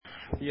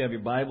If you have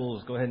your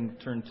Bibles, go ahead and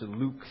turn to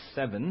Luke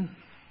 7.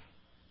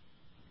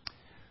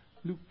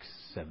 Luke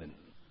 7.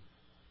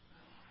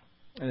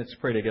 And let's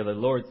pray together.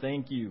 Lord,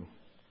 thank you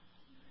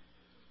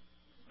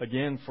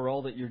again for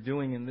all that you're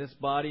doing in this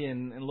body.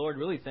 And Lord,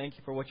 really thank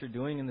you for what you're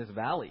doing in this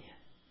valley.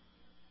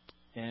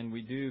 And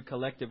we do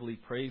collectively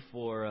pray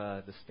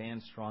for the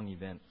Stand Strong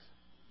event.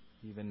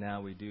 Even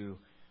now we do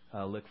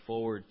look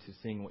forward to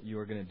seeing what you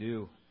are going to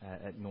do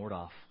at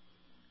Nordhoff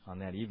on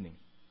that evening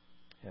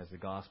as the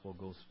gospel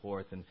goes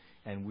forth.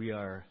 And we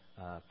are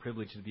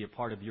privileged to be a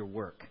part of your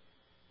work.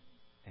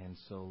 And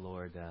so,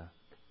 Lord,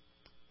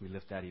 we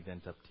lift that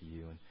event up to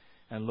you.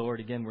 And Lord,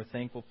 again, we're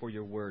thankful for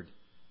your word.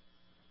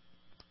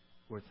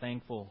 We're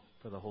thankful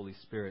for the Holy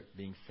Spirit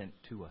being sent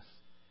to us.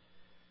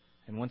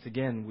 And once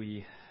again,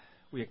 we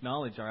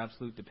acknowledge our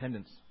absolute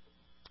dependence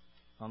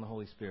on the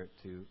Holy Spirit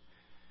to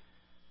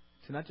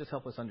not just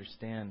help us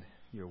understand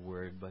your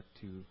word, but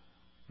to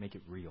make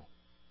it real.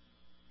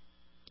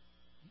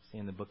 You say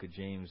in the book of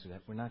James that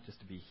we're not just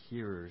to be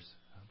hearers,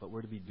 but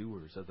we're to be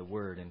doers of the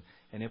word.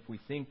 And if we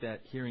think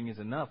that hearing is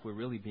enough, we're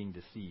really being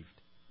deceived.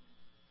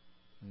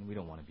 And we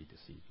don't want to be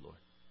deceived, Lord.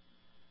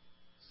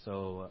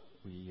 So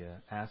we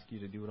ask you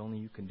to do what only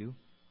you can do.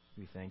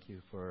 We thank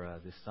you for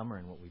this summer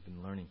and what we've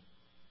been learning.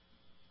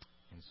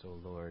 And so,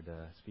 Lord,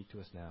 speak to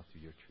us now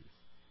through your truth.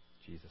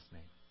 In Jesus'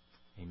 name,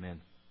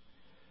 amen.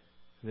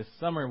 This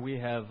summer we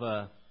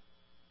have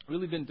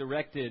really been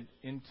directed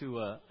into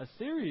a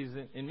series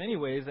in many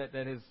ways that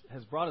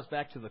has brought us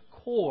back to the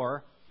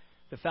core,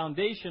 the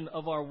foundation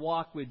of our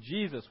walk with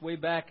Jesus. Way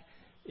back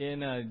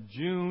in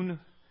June,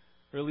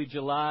 early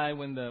July,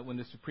 when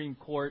the Supreme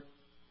Court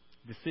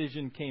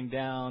decision came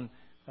down,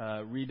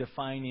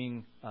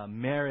 redefining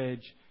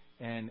marriage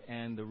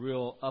and the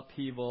real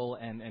upheaval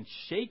and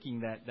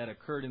shaking that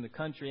occurred in the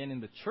country and in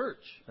the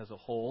church as a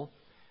whole.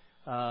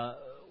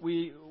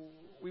 We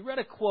read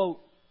a quote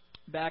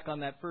back on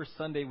that first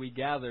Sunday we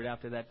gathered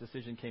after that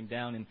decision came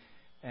down,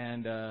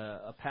 and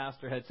a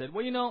pastor had said,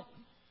 well, you know,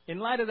 in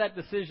light of that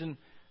decision,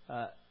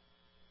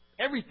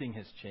 everything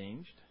has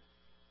changed,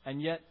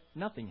 and yet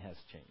nothing has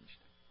changed.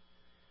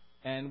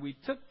 And we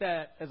took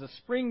that as a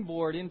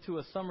springboard into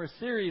a summer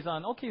series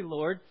on, okay,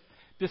 Lord,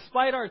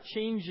 despite our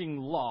changing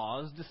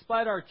laws,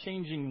 despite our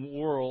changing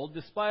world,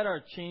 despite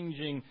our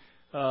changing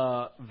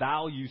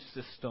value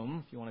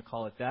system, if you want to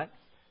call it that,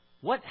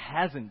 what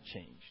hasn't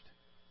changed?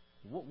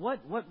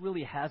 What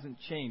really hasn't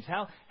changed?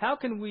 How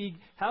can we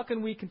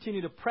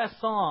continue to press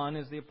on,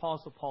 as the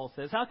Apostle Paul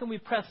says? How can we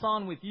press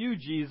on with you,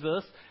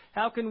 Jesus?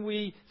 How can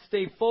we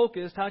stay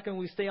focused? How can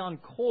we stay on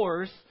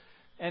course?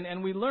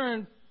 And we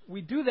learn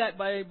we do that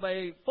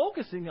by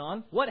focusing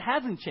on what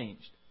hasn't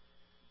changed.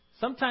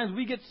 Sometimes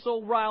we get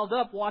so riled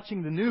up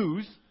watching the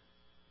news.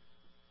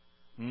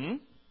 We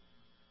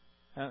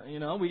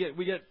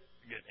get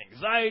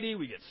anxiety,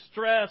 we get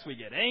stress, we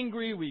get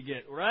angry, we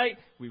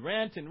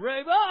rant and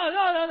rave.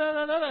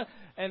 No.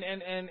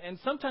 And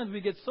sometimes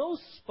we get so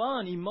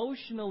spun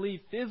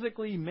emotionally,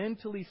 physically,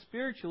 mentally,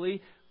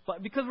 spiritually,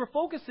 but because we're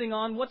focusing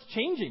on what's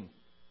changing.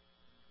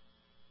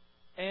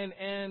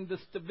 And the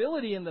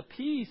stability and the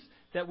peace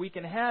that we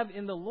can have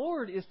in the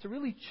Lord is to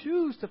really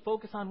choose to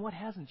focus on what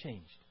hasn't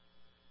changed.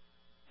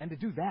 And to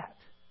do that.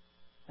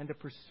 And to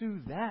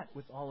pursue that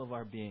with all of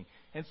our being.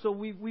 And so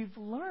we've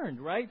learned,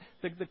 right?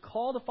 The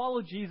call to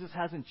follow Jesus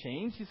hasn't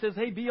changed. He says,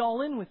 hey, be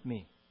all in with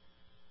me.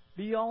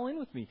 Be all in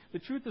with me. The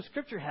truth of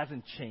Scripture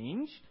hasn't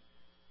changed.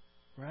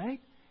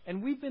 Right?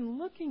 And we've been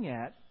looking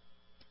at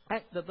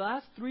the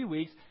last 3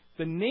 weeks,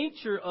 the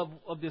nature of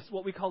this,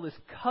 what we call this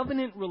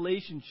covenant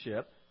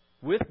relationship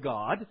with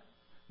God.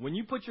 When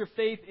you put your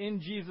faith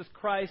in Jesus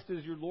Christ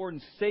as your Lord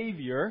and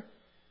Savior,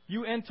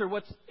 you enter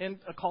what's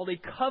called a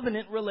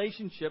covenant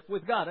relationship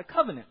with God. A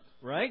covenant,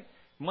 right?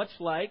 Much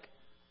like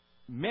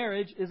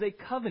marriage is a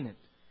covenant.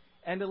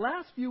 And the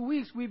last few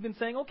weeks we've been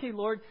saying, okay,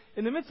 Lord,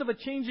 in the midst of a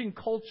changing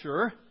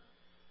culture,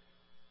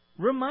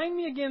 remind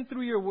me again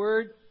through your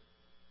word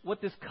what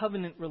this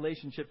covenant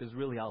relationship is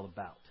really all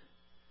about.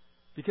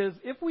 Because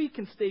if we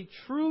can stay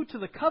true to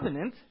the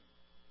covenant,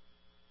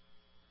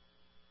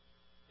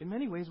 in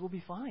many ways we'll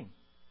be fine.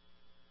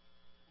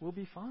 We'll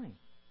be fine.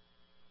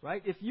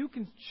 Right? If you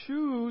can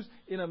choose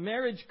in a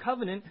marriage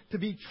covenant to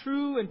be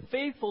true and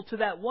faithful to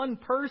that one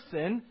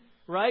person,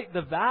 right?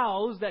 The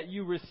vows that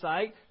you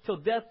recite till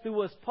death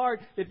do us part.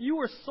 If you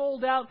were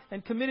sold out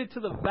and committed to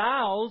the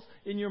vows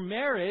in your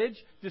marriage,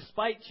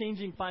 despite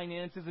changing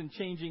finances and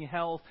changing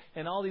health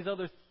and all these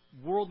other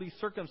worldly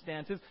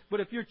circumstances, but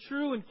if you're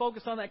true and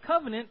focused on that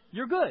covenant,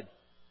 you're good.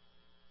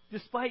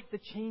 Despite the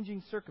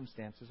changing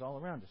circumstances all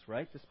around us,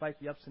 right? Despite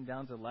the ups and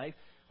downs of life,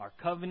 our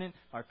covenant,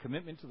 our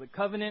commitment to the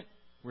covenant,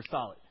 we're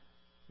solid.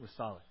 We're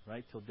solid,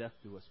 right? Till death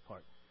do us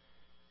part.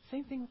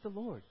 Same thing with the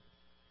Lord.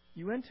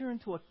 You enter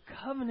into a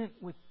covenant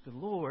with the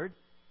Lord,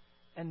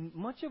 and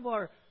much of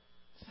our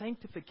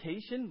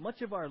sanctification,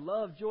 much of our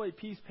love, joy,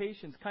 peace,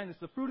 patience, kindness,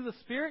 the fruit of the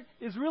Spirit,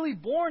 is really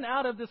born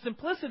out of the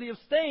simplicity of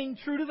staying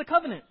true to the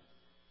covenant.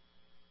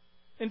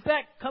 In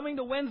fact, coming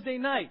to Wednesday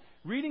night,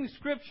 reading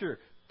Scripture,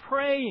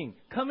 praying,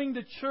 coming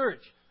to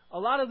church, a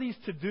lot of these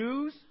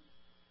to-dos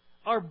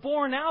are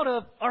born out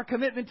of our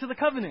commitment to the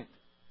covenant.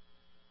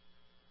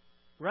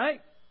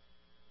 Right?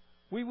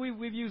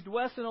 We've used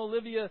Wes and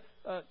Olivia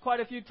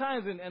quite a few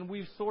times, and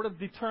we've sort of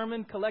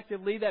determined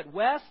collectively that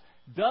Wes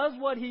does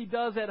what he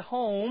does at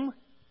home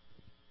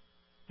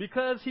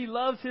because he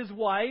loves his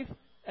wife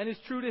and is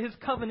true to his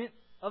covenant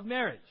of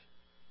marriage.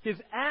 His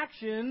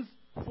actions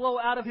flow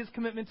out of his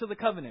commitment to the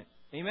covenant.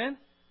 Amen?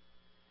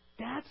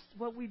 That's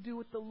what we do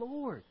with the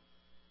Lord.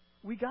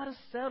 We got to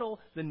settle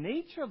the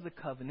nature of the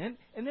covenant,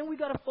 and then we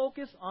got to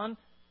focus on,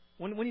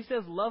 when he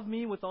says, love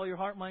me with all your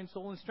heart, mind,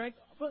 soul, and strength,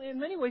 well, in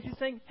many ways he's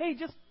saying, hey,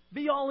 just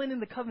be all in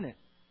the covenant.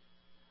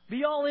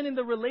 Be all in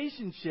the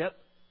relationship.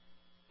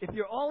 If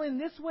you're all in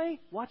this way,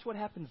 watch what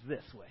happens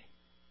this way.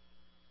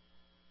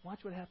 Watch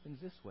what happens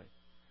this way.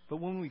 But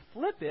when we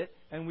flip it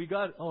and we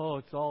got, oh,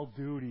 it's all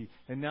duty,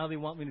 and now they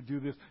want me to do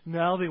this,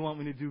 now they want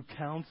me to do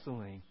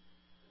counseling,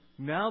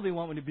 now they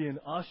want me to be an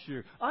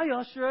usher. I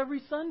usher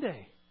every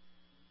Sunday.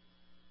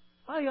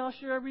 I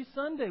usher every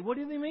Sunday. What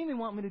do they mean they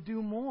want me to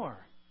do more?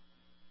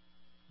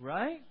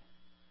 Right?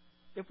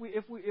 If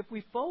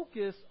we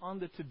focus on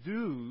the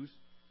to-dos,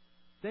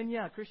 then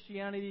yeah,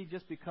 Christianity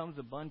just becomes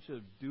a bunch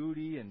of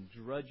duty and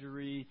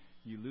drudgery.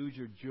 You lose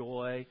your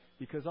joy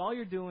because all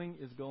you're doing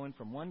is going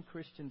from one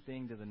Christian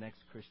thing to the next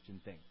Christian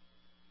thing.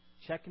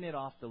 Checking it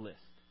off the list.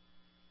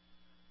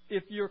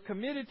 If you're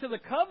committed to the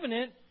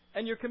covenant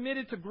and you're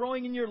committed to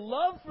growing in your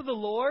love for the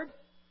Lord,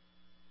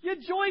 you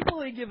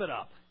joyfully give it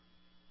up.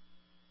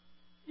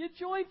 You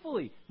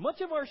joyfully.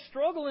 Much of our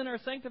struggle in our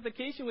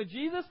sanctification with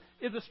Jesus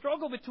is a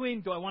struggle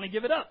between, do I want to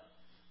give it up?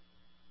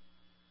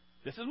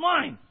 This is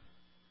mine.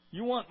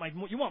 You want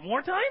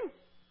more time?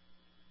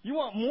 You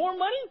want more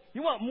money?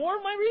 You want more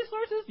of my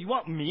resources? You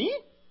want me?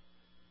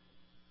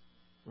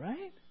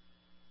 Right?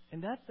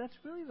 And that's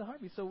really the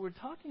heartbeat. So we're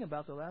talking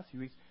about the last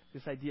few weeks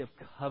this idea of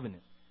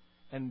covenant.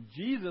 And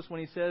Jesus, when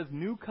he says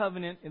new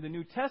covenant in the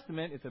New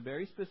Testament, it's a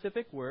very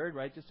specific word,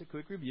 right? Just a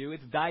quick review.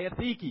 It's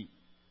diatheke.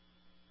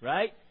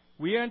 Right?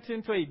 We enter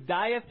into a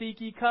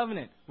diatheke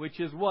covenant, which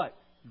is what?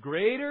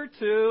 Greater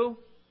to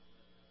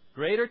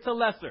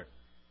lesser.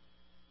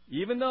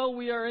 Even though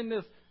we are in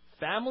this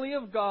family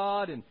of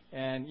God,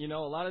 and you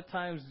know, a lot of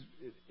times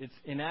it's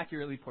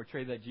inaccurately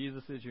portrayed that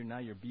Jesus is now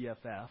your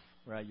BFF,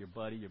 right? Your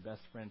buddy, your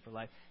best friend for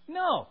life.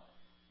 No,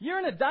 you're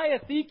in a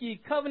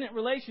diatheke covenant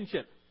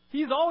relationship.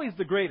 He's always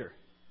the greater.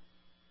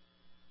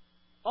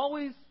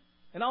 Always,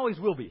 and always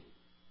will be.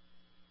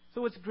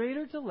 So it's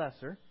greater to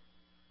lesser.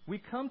 We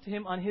come to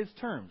him on his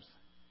terms.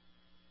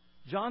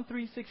 John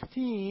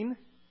 3:16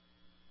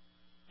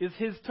 is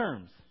his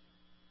terms.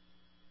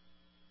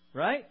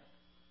 Right?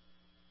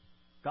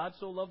 God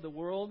so loved the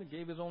world and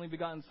gave his only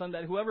begotten Son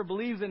that whoever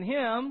believes in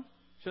him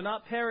shall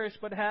not perish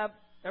but have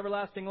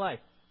everlasting life.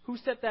 Who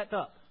set that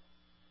up?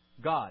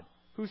 God.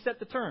 Who set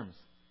the terms?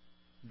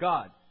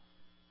 God.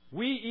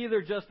 We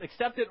either just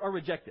accept it or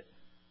reject it.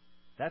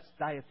 That's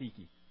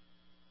diatheke.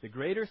 The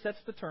greater sets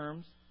the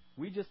terms.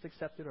 We just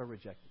accept it or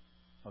reject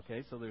it.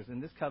 Okay, so there's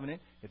in this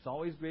covenant, it's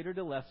always greater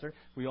to lesser.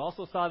 We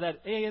also saw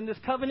that, hey, in this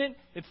covenant,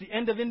 it's the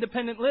end of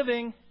independent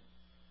living.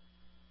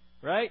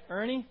 Right,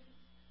 Ernie?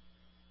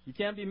 You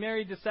can't be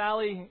married to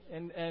Sally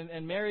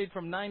and married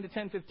from 9 to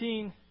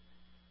 10:15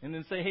 and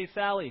then say, hey,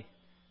 Sally,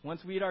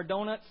 once we eat our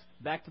donuts,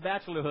 back to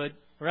bachelorhood.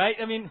 Right?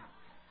 I mean,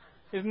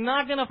 it's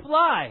not going to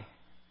fly.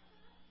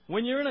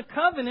 When you're in a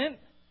covenant,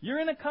 you're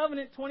in a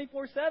covenant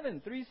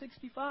 24/7,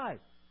 365.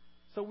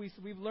 So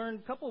we've learned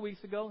a couple of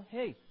weeks ago,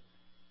 hey,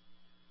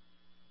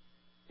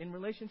 in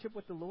relationship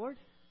with the Lord,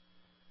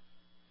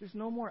 there's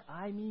no more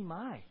I, me,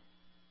 my.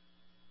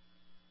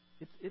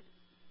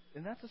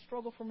 And that's a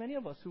struggle for many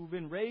of us who've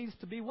been raised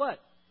to be what?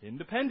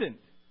 Independent.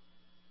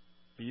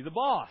 Be the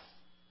boss.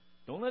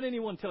 Don't let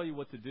anyone tell you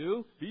what to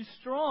do. Be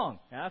strong.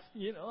 Ask,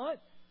 you know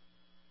what?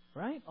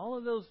 Right? All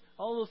of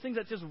those things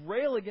that just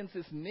rail against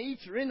this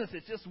nature in us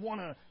that just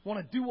want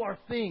to do our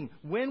thing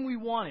when we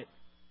want it,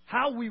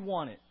 how we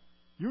want it.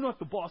 You're not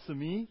the boss of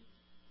me.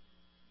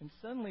 And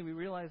suddenly we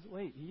realize,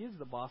 wait, he is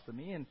the boss of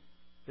me, and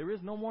there is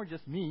no more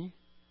just me.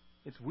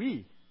 It's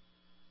we.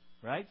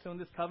 Right? So in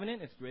this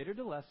covenant, it's greater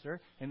to lesser.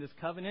 In this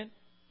covenant,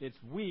 it's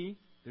we.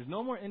 There's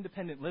no more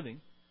independent living.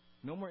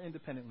 No more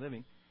independent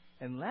living.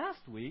 And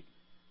last week,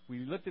 we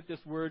looked at this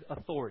word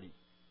authority.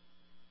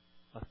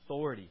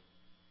 Authority.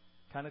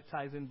 Kind of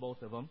ties in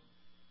both of them.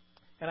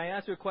 And I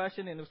asked you a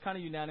question, and it was kind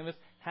of unanimous.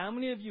 How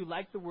many of you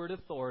like the word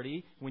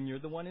authority when you're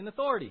the one in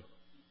authority?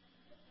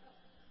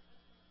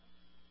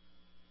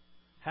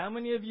 How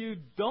many of you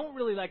don't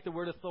really like the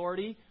word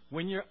authority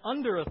when you're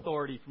under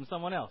authority from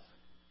someone else?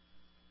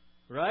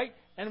 Right?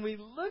 And we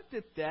looked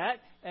at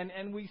that,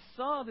 and we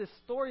saw this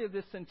story of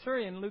this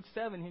centurion, Luke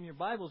 7, in your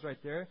Bibles right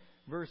there,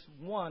 verse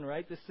 1,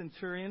 right? This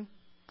centurion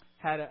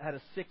had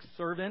a sick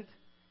servant.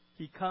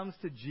 He comes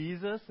to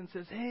Jesus and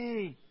says,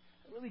 hey,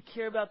 I really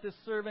care about this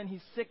servant.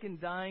 He's sick and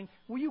dying.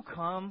 Will you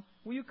come?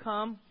 Will you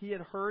come? He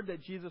had heard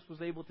that Jesus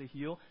was able to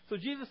heal. So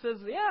Jesus says,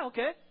 yeah,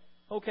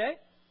 okay.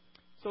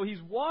 So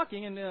he's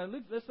walking, and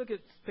let's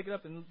pick it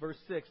up in verse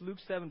 6, Luke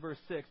 7, verse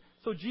 6.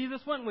 So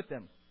Jesus went with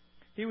them.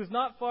 He was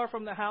not far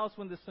from the house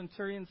when the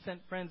centurion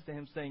sent friends to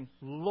him, saying,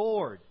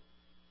 Lord,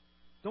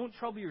 don't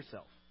trouble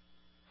yourself,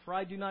 for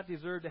I do not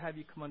deserve to have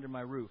you come under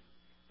my roof.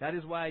 That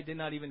is why I did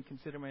not even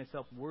consider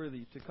myself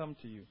worthy to come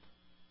to you.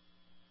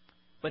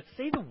 But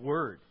say the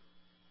word,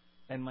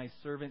 and my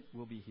servant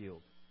will be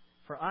healed.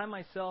 For I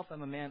myself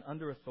am a man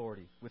under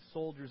authority, with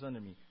soldiers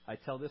under me. I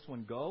tell this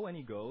one, go, and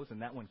he goes,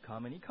 and that one,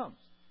 come, and he comes.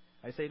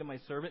 I say to my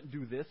servant,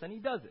 do this, and he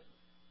does it.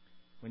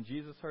 When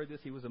Jesus heard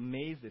this, he was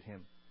amazed at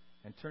him.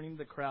 And turning to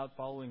the crowd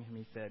following him,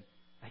 he said,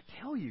 I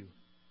tell you,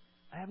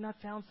 I have not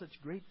found such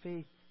great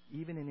faith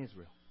even in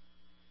Israel.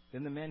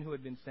 Then the men who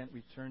had been sent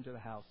returned to the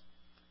house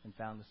and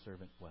found the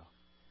servant well.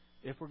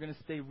 If we're going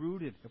to stay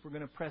rooted, if we're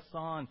going to press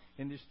on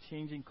in this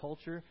changing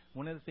culture,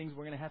 one of the things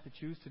we're going to have to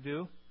choose to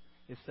do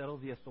is settle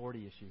the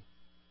authority issue.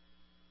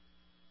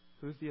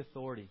 Who's the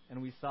authority?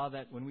 And we saw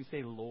that when we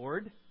say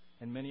Lord,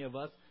 and many of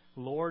us,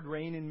 Lord,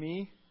 reign in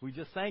me, we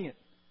just sang it.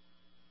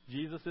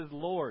 Jesus is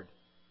Lord.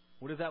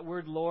 What does that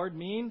word Lord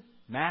mean?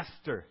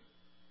 Master.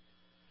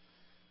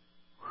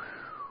 Whew.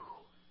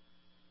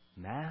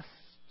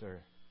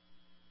 Master.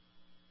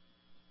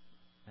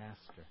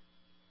 Master.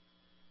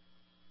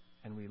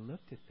 And we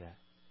looked at that,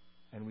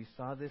 and we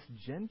saw this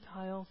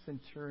Gentile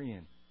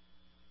centurion,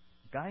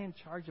 guy in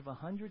charge of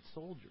 100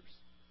 soldiers,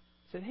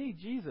 said, hey,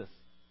 Jesus,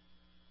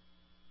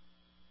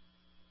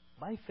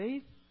 by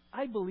faith,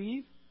 I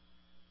believe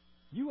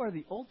you are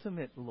the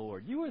ultimate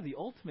Lord. You are the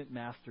ultimate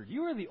Master.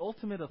 You are the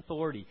ultimate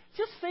authority.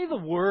 Just say the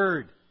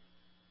word.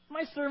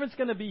 My servant's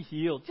going to be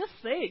healed. Just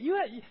say it.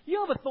 You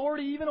have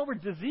authority even over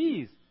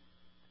disease.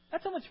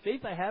 That's how much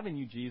faith I have in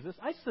you, Jesus.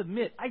 I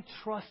submit. I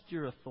trust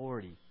your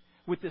authority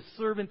with this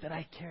servant that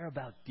I care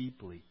about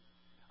deeply.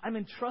 I'm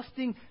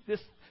entrusting this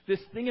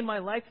thing in my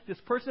life, this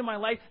person in my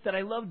life that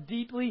I love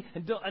deeply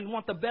and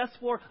want the best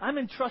for. I'm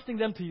entrusting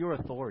them to your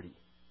authority.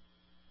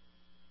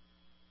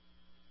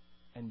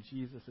 And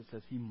Jesus, it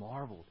says, he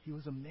marveled. He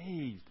was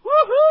amazed.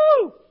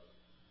 Woohoo!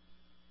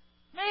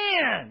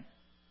 Man,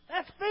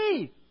 that's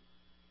faith.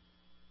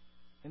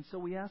 And so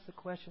we asked the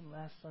question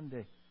last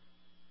Sunday,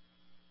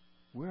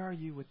 where are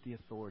you with the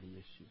authority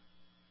issue?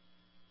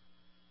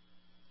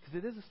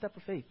 Because it is a step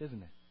of faith,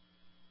 isn't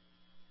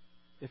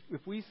it?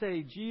 If we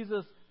say,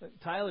 Jesus,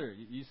 Tyler,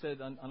 you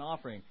said on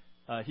offering,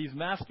 he's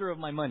master of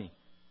my money.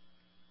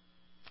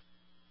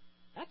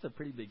 That's a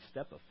pretty big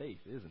step of faith,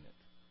 isn't it?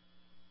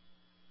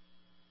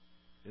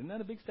 Isn't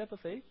that a big step of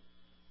faith?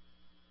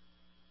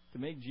 To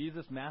make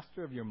Jesus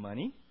master of your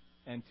money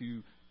and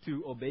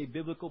to obey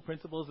biblical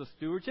principles of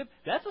stewardship,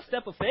 that's a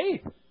step of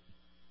faith.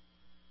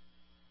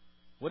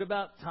 What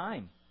about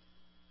time?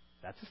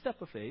 That's a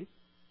step of faith.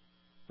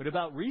 What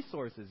about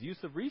resources, use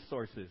of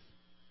resources?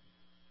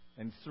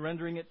 And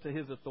surrendering it to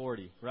his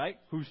authority, right?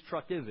 Whose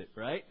truck is it,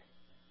 right?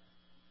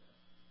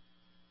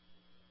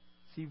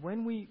 See,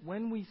 when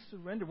we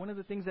surrender, one of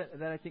the things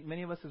that I think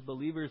many of us as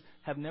believers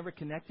have never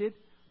connected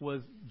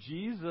was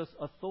Jesus'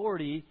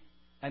 authority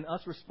and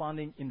us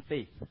responding in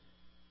faith.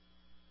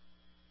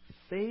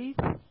 Faith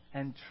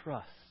and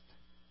trust.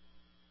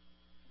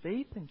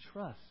 Faith and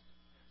trust.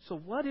 So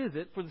what is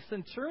it? For the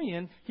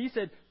centurion, he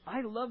said,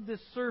 I love this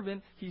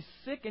servant. He's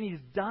sick and he's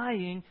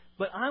dying,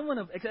 but I'm going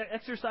to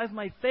exercise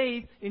my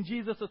faith in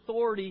Jesus'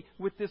 authority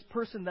with this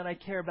person that I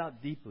care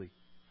about deeply.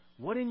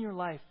 What in your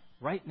life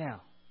right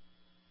now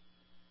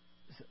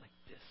is it like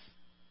this?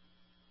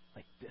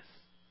 Like this.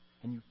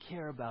 And you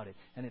care about it,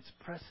 and it's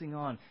pressing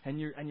on, and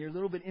you're a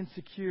little bit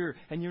insecure,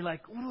 and you're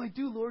like, what do I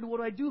do, Lord? What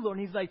do I do, Lord?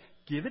 And he's like,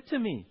 give it to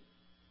me.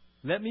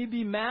 Let me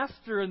be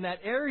master in that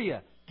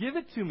area. Give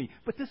it to me.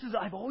 But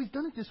I've always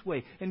done it this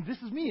way, and this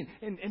is me,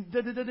 and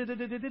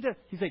da-da-da-da-da-da-da-da.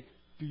 He's like,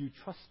 do you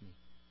trust me?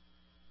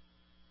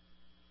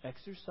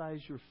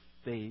 Exercise your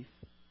faith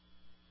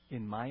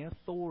in my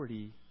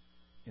authority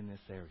in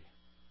this area.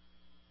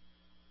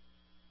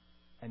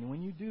 And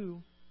when you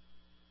do,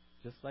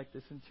 just like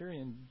the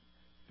centurion,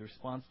 the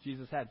response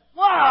Jesus had,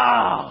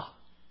 wow!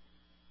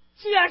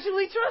 She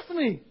actually trusts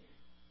me!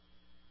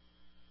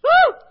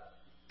 Woo!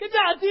 Good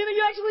job, Tina.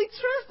 You actually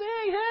trust.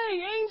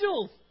 Hey,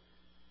 angels!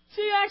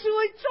 She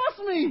actually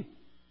trusts me!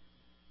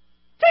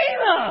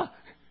 Tina!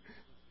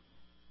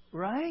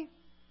 Right?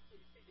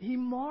 He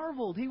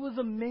marveled. He was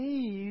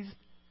amazed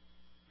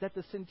that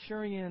the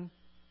centurion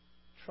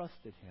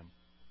trusted him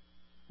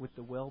with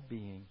the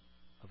well-being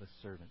of a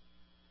servant.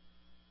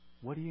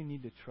 What do you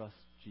need to trust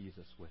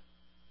Jesus with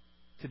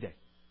today?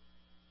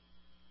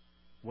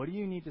 What do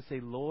you need to say,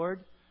 Lord,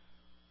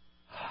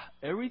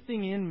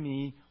 everything in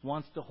me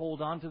wants to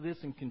hold on to this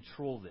and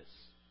control this.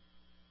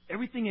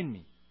 Everything in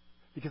me.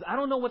 Because I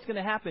don't know what's going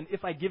to happen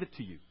if I give it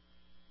to you.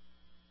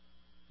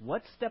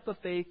 What step of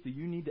faith do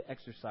you need to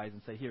exercise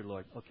and say, here,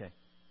 Lord, okay.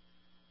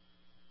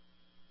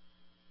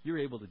 You're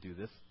able to do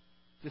this.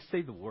 Just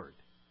say the word.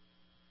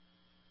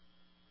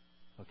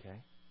 Okay?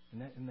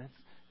 And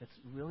that's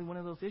really one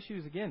of those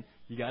issues. Again,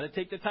 you got to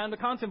take the time to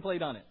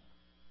contemplate on it.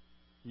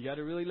 You got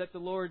to really let the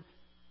Lord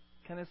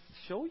kind of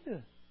show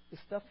you the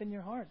stuff in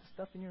your heart, the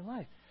stuff in your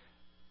life.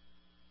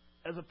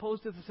 As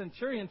opposed to the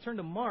centurion, turn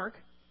to Mark.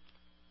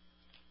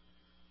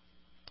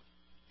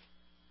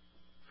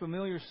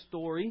 familiar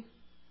story.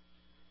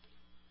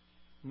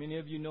 Many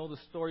of you know the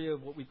story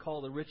of what we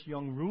call the rich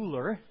young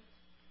ruler.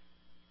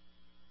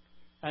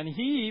 And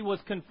he was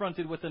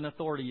confronted with an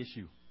authority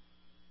issue.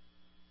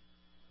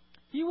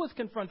 He was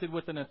confronted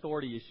with an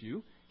authority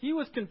issue. He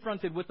was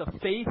confronted with a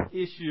faith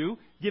issue,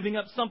 giving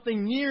up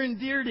something near and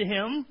dear to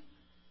him.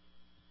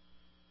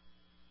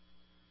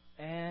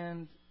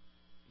 And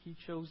he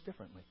chose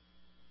differently.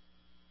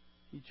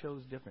 He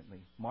chose differently.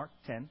 Mark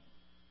 10,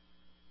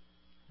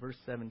 verse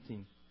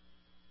 17.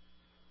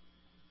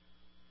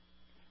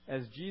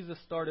 As Jesus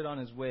started on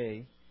his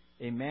way,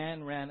 a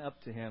man ran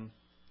up to him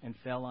and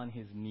fell on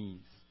his knees.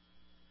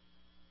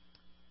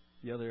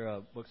 The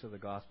other books of the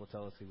gospel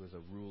tell us he was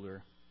a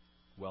ruler,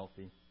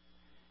 wealthy.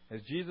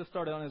 As Jesus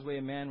started on his way,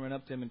 a man ran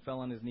up to him and fell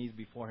on his knees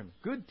before him.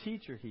 Good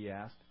teacher, he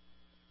asked,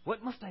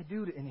 what must I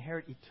do to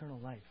inherit eternal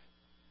life?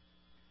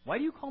 Why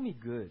do you call me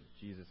good?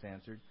 Jesus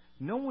answered.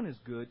 No one is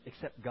good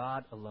except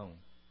God alone.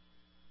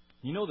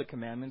 You know the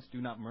commandments.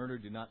 Do not murder,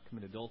 do not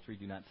commit adultery,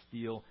 do not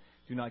steal,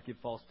 do not give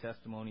false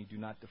testimony, do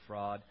not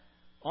defraud.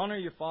 Honor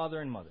your father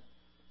and mother.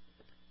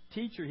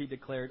 Teacher, he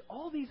declared,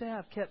 all these I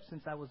have kept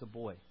since I was a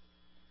boy.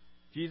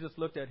 Jesus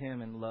looked at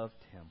him and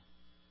loved him.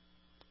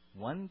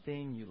 One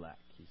thing you lack,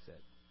 he said.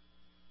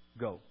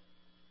 Go,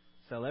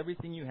 sell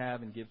everything you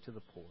have and give to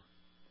the poor,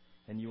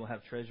 and you will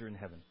have treasure in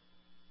heaven.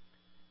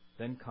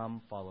 Then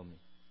come, follow me.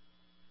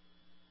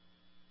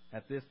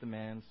 At this, the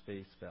man's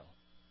face fell.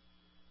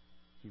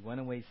 He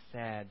went away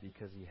sad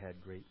because he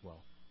had great wealth.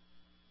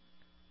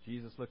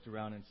 Jesus looked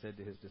around and said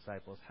to his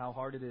disciples, how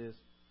hard it is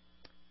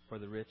for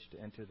the rich to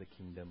enter the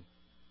kingdom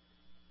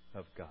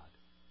of God.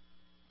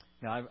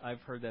 Now,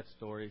 I've heard that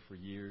story for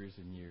years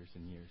and years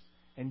and years.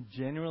 And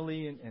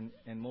generally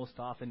and most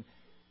often,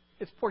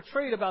 it's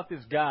portrayed about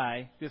this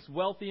guy, this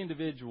wealthy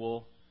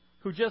individual,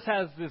 who just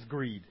has this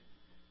greed.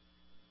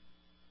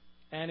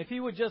 And if he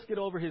would just get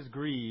over his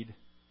greed,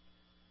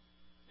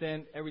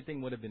 then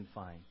everything would have been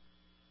fine.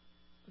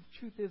 But the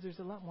truth is, there's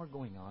a lot more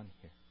going on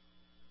here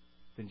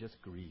than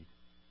just greed.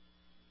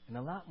 And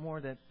a lot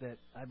more that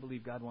I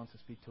believe God wants to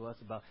speak to us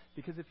about.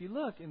 Because if you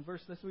look in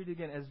verse, let's read it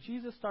again. As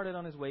Jesus started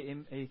on his way,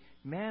 a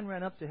man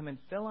ran up to him and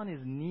fell on his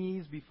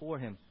knees before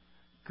him.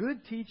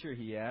 Good teacher,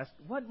 he asked,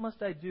 what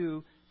must I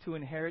do to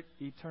inherit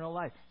eternal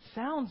life?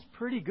 Sounds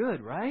pretty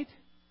good, right?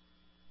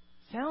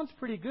 Sounds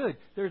pretty good.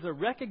 There's a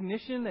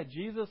recognition that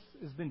Jesus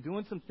has been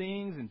doing some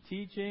things and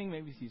teaching.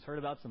 Maybe he's heard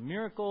about some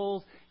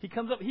miracles. He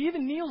comes up. He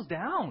even kneels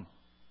down.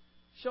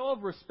 Show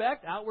of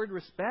respect, outward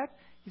respect.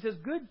 He says,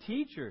 good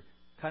teacher.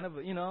 Kind of,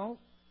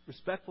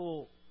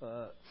 respectful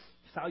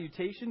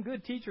salutation.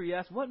 Good teacher, he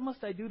asks, what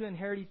must I do to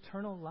inherit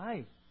eternal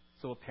life?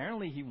 So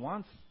apparently he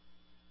wants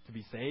to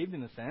be saved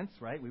in a sense,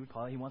 right? We would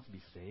call it he wants to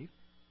be saved.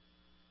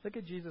 Look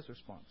at Jesus'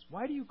 response.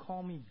 Why do you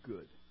call me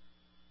good?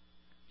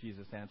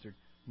 Jesus answered,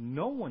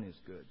 no one is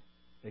good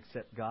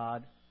except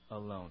God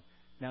alone.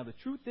 Now the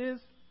truth is,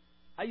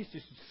 I used to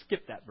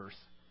skip that verse.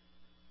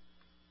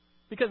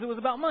 Because it was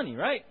about money,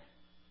 right?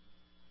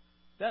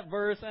 That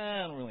verse, I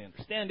don't really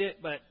understand it,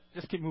 but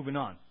just keep moving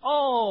on.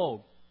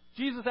 Oh,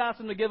 Jesus asked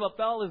him to give up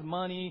all his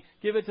money,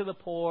 give it to the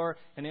poor,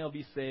 and they'll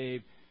be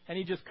saved. And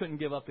he just couldn't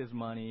give up his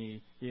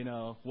money.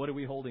 What are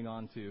we holding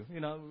on to?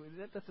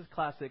 That's his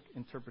classic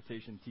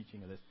interpretation,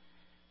 teaching of this.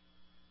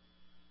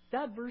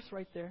 That verse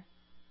right there,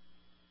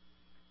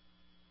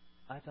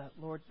 I thought,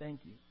 Lord, thank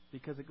you,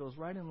 because it goes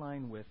right in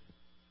line with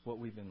what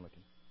we've been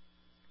looking.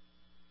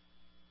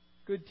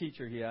 Good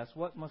teacher, he asked,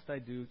 what must I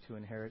do to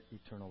inherit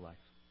eternal life?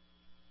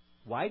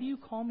 Why do you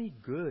call me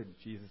good?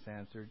 Jesus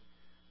answered.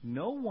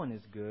 No one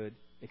is good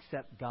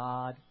except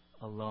God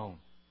alone.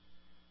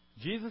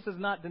 Jesus is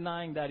not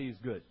denying that he's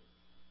good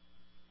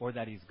or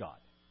that he's God.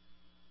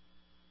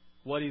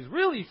 What he's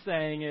really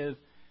saying is,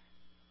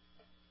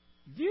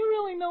 do you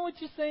really know what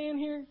you're saying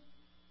here?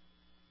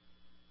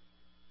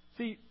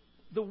 See,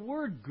 the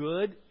word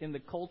good in the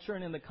culture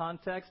and in the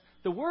context,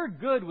 the word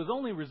good was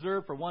only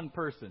reserved for one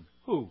person.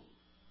 Who?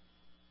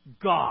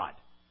 God.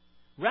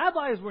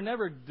 Rabbis were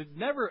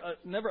never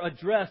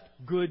addressed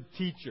good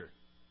teacher.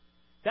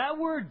 That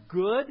word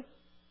good,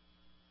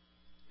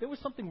 there was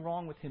something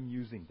wrong with him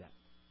using that.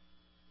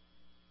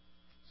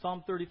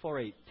 Psalm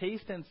 34:8,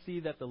 taste and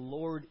see that the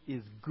Lord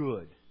is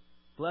good.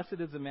 Blessed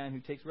is the man who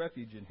takes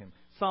refuge in him.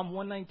 Psalm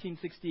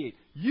 119:68,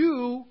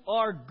 you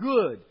are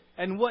good,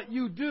 and what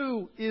you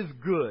do is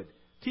good.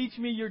 Teach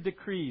me your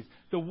decrees.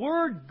 The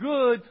word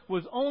good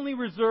was only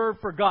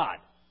reserved for God.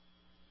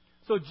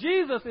 So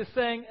Jesus is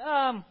saying,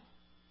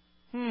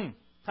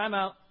 time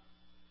out.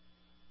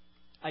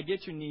 I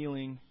get your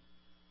kneeling.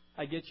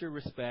 I get your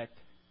respect.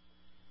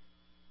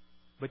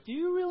 But do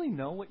you really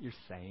know what you're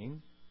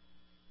saying?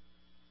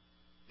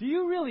 Do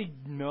you really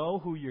know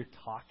who you're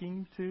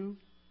talking to?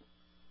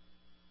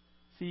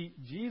 See,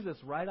 Jesus,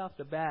 right off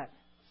the bat,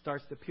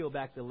 starts to peel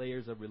back the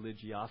layers of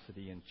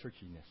religiosity and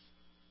churchiness.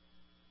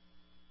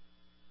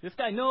 This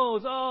guy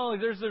knows,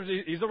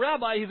 he's a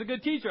rabbi, he's a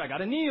good teacher. I got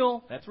to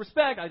kneel. That's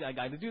respect. I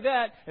got to do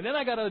that. And then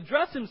I got to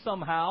address him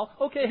somehow.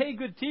 Okay, hey,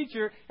 good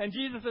teacher. And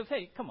Jesus says,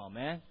 hey, come on,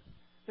 man.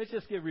 Let's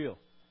just get real.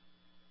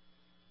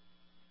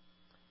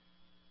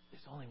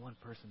 there's only one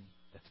person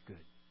that's good.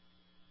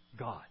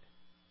 God.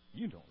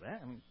 You know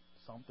that. I mean,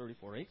 Psalm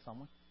 34:8,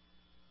 someone.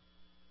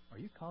 Are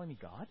you calling me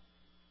God?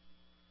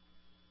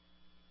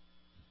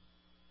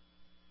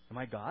 Am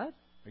I God?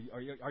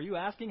 Are you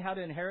asking how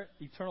to inherit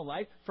eternal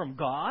life from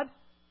God?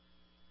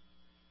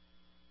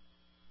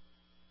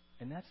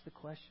 And that's the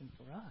question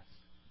for us.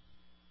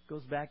 It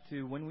goes back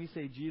to when we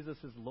say Jesus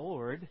is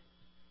Lord,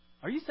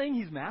 are you saying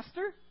He's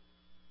Master?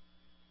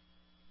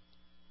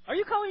 Are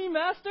you calling me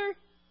Master?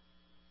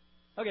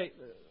 Okay.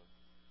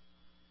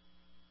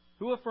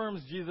 Who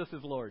affirms Jesus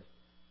is Lord?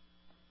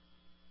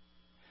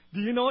 Do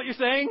you know what you're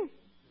saying?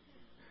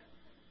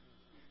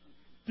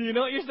 Do you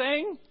know what you're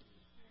saying?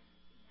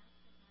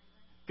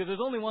 Because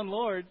there's only one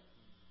Lord.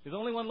 There's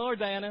only one Lord,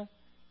 Diana.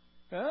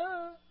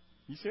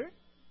 You sure?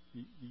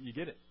 You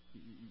get it.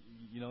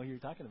 You know who you're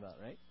talking about,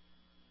 right?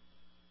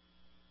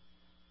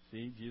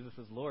 See, Jesus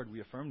is Lord.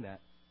 We affirm that.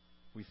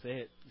 We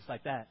say it just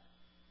like that.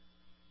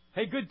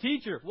 Hey, good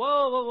teacher.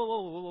 Whoa, whoa, whoa,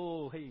 whoa, whoa,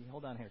 whoa. Hey,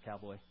 hold on here,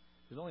 cowboy.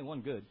 There's only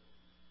one good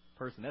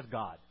person. That's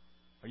God.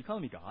 Are you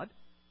calling me God?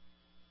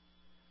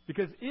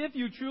 Because if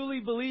you truly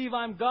believe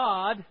I'm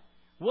God,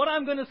 what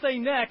I'm going to say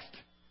next...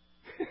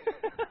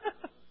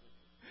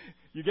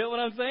 You get what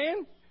I'm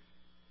saying?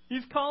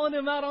 He's calling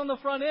him out on the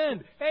front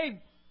end.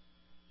 Hey,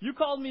 you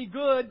called me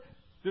good.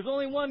 There's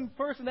only one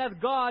person, that's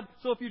God.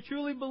 So if you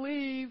truly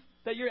believe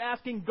that you're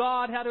asking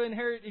God how to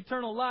inherit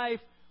eternal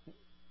life,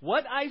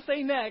 what I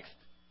say next,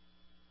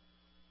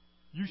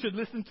 you should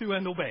listen to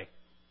and obey.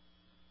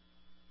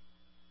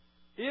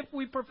 If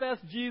we profess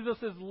Jesus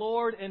as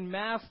Lord and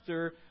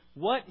Master,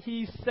 what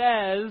He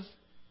says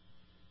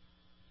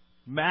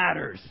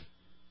matters.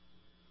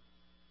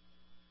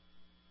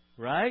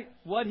 Right?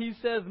 What He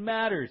says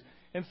matters.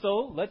 And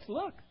so, let's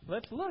look.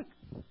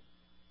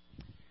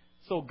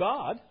 So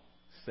God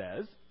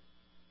says,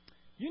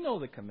 you know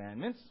the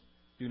commandments.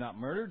 Do not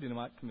murder, do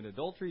not commit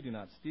adultery, do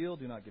not steal,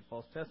 do not give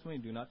false testimony,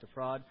 do not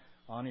defraud,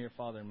 honor your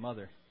father and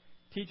mother.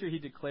 Teacher, He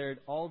declared,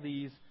 all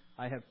these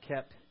I have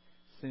kept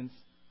since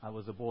I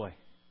was a boy.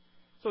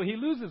 So He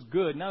loses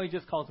good, now He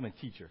just calls him a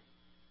teacher.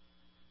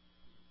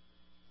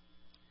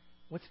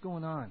 What's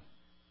going on?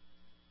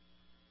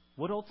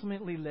 What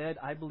ultimately led,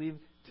 I believe,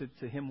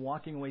 to him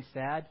walking away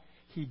sad?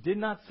 He did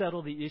not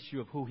settle the issue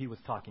of who he was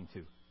talking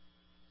to.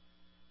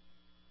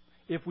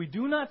 If we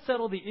do not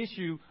settle the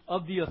issue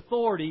of the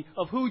authority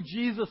of who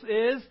Jesus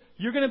is,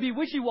 you're going to be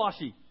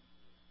wishy-washy.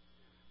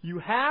 You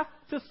have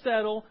to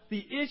settle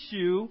the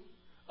issue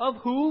of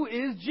who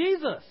is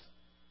Jesus.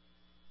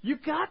 You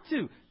got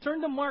to.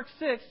 Turn to Mark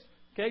 6,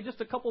 okay, just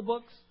a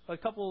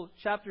couple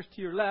chapters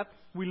to your left.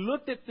 We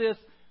looked at this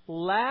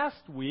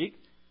last week.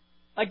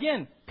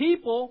 Again,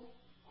 people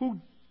who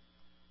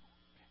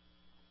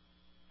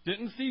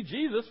didn't see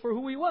Jesus for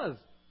who He was.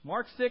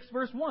 Mark 6,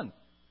 verse 1.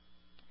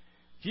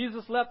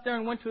 Jesus left there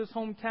and went to his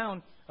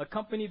hometown,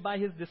 accompanied by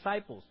His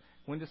disciples.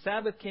 When the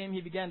Sabbath came,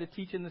 He began to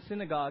teach in the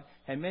synagogue,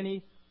 and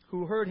many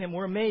who heard Him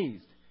were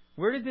amazed.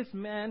 Where did this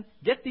man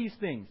get these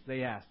things?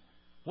 They asked.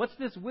 What's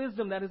this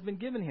wisdom that has been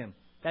given him,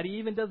 that he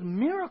even does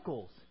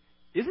miracles?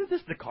 Isn't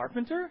this the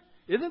carpenter?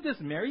 Isn't this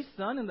Mary's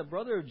son and the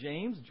brother of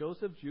James,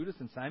 Joseph, Judas,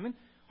 and Simon?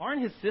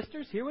 Aren't his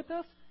sisters here with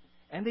us?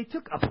 And they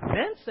took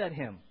offense at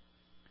Him.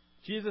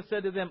 Jesus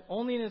said to them,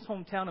 only in his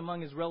hometown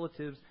among his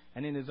relatives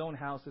and in his own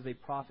house is a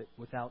prophet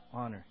without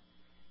honor.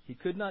 He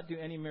could not do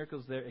any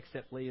miracles there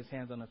except lay His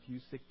hands on a few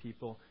sick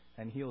people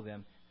and heal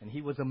them. And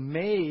He was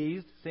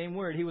amazed, same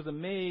word, He was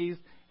amazed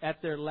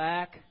at their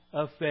lack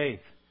of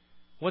faith.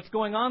 What's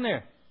going on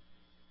there?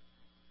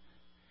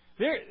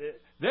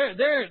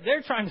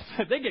 They're trying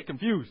to, they get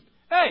confused.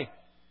 Hey,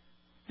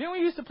 didn't we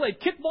used to play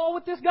kickball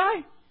with this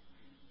guy?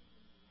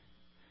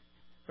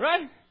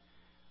 Right?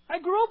 I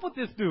grew up with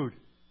this dude.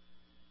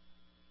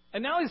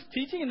 And now he's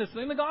teaching in the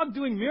synagogue,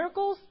 doing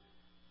miracles?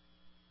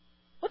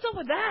 What's up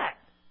with that?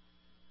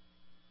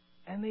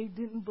 And they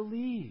didn't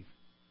believe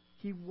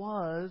He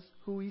was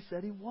who He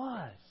said He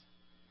was.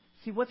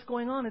 See, what's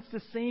going on? It's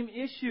the same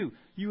issue.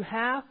 You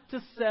have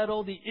to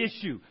settle the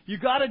issue. You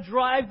got to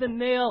drive the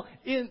nail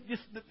in. You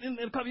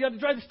got to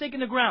drive the stake in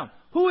the ground.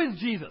 Who is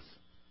Jesus?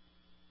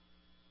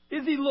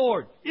 Is He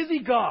Lord? Is He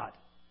God?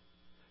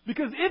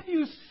 Because if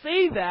you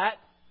say that,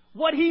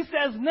 what He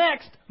says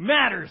next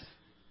matters.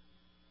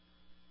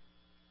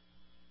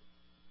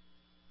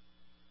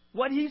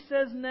 What He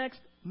says next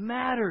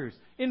matters.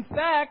 In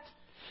fact,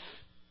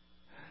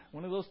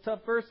 one of those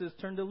tough verses,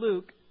 turn to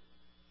Luke.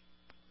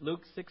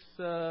 Luke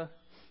 6:46,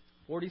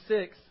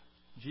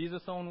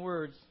 Jesus' own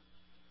words.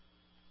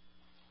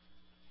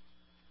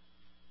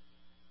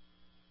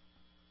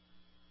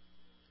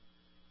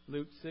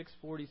 Luke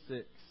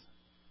 6:46.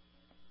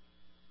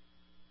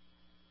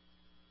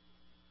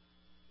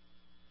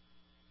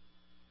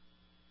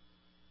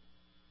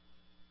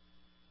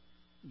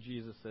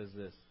 Jesus says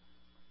this.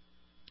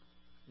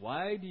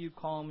 Why do you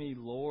call me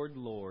Lord,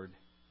 Lord,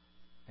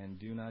 and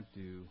do not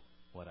do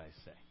what I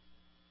say?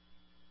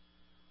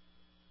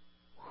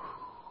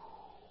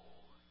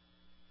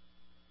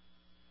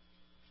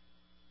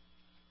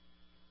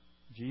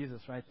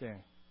 Jesus right there.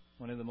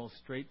 One of the most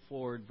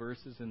straightforward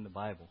verses in the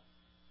Bible.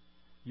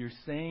 You're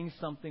saying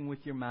something with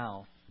your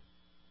mouth,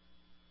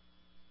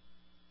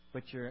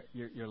 but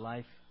your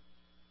life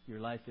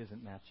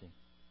isn't matching.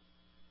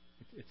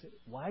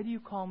 Why do you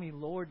call me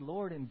Lord,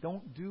 Lord, and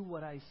don't do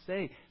what I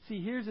say?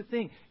 See, here's the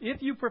thing.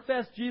 If you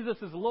profess Jesus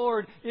as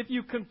Lord, if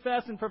you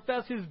confess and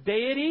profess His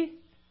deity,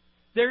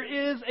 there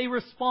is a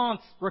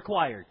response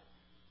required.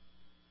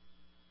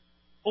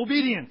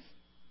 Obedience.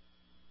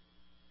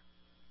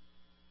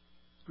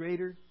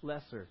 Greater,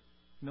 lesser.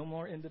 No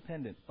more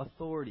independent.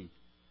 Authority.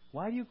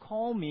 Why do you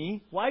call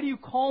me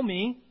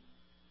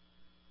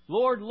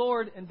Lord,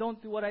 Lord, and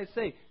don't do what I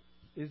say?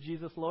 Is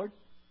Jesus Lord?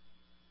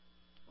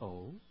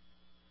 Oh.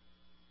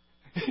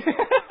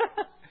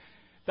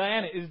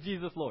 Diana, is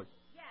Jesus Lord?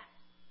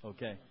 Yes.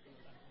 Okay.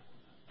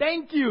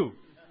 Thank you.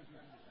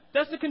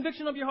 That's the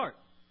conviction of your heart.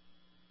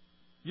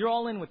 You're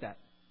all in with that.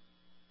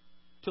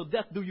 Till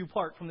death do you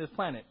part from this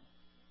planet.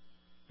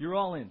 You're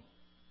all in.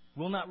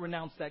 Will not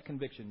renounce that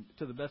conviction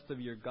to the best of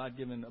your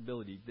God-given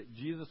ability that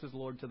Jesus is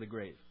Lord to the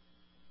grave.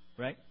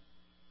 Right?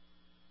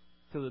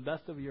 To the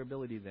best of your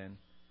ability then,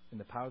 in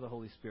the power of the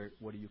Holy Spirit,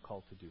 what are you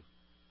called to do?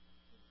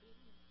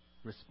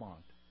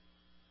 Respond.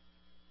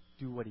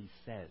 Do what He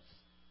says.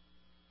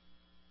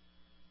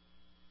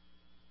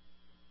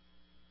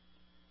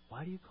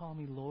 Why do you call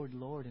me Lord,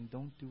 Lord, and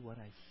don't do what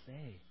I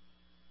say?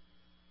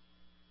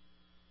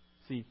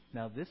 See,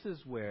 now this is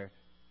where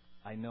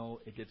I know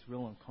it gets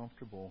real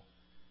uncomfortable,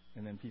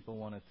 and then people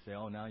want to say,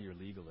 oh, now you're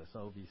legalists.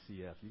 Oh,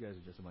 VCF, you guys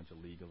are just a bunch of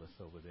legalists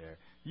over there.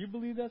 You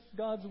believe that's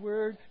God's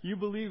Word? You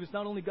believe it's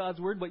not only God's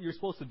Word, but you're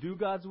supposed to do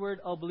God's Word?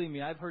 Oh, believe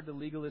me, I've heard the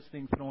legalist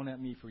thing thrown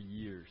at me for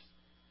years.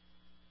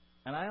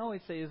 And I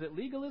always say, is it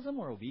legalism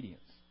or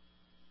obedience?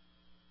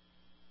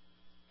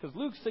 Because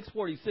Luke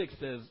 6:46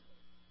 says,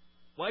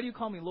 why do you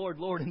call me Lord,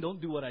 Lord, and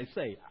don't do what I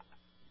say?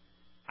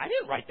 I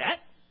didn't write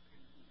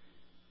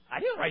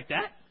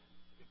that.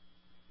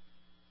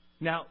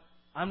 Now,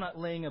 I'm not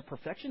laying a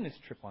perfectionist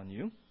trip on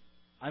you.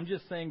 I'm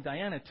just saying,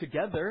 Diana,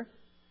 together,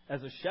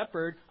 as a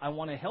shepherd, I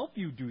want to help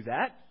you do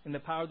that in the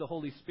power of the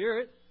Holy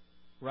Spirit,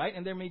 right?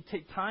 And there may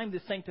take time,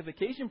 this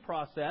sanctification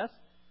process.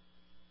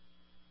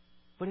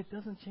 But it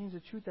doesn't change the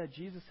truth that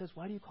Jesus says,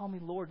 why do you call me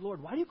Lord,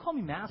 Lord? Why do you call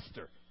me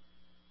Master?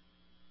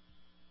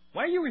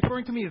 Why are you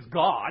referring to me as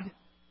God?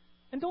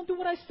 And don't do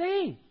what I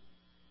say.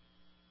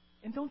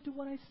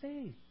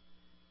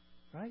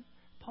 Right?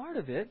 Part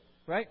of it,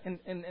 right? And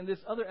this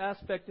other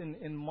aspect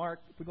in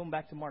Mark, if we're going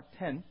back to Mark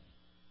 10,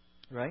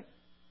 right?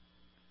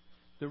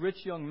 The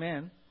rich young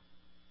man.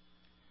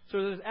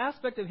 So there's an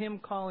aspect of him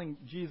calling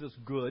Jesus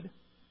good,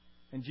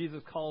 and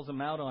Jesus calls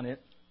him out on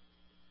it.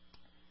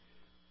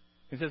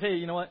 He says, hey,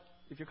 you know what?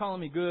 If you're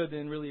calling me good,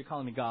 then really you're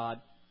calling me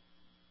God.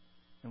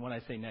 And what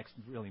I say next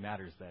really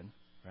matters then,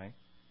 right?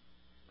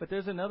 But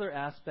there's another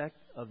aspect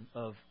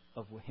of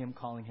him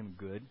calling him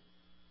good.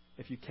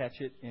 If you catch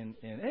it in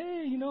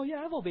hey,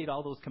 I've obeyed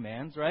all those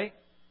commands, right?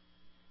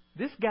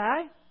 This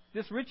guy,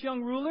 this rich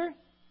young ruler,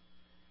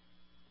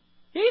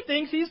 he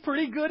thinks he's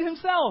pretty good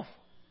himself.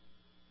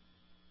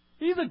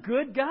 He's a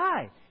good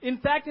guy. In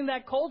fact, in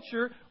that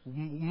culture,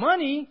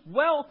 money,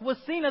 wealth was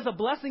seen as a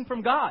blessing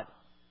from God.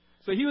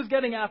 So he was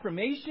getting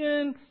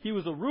affirmation. He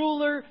was a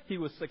ruler. He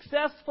was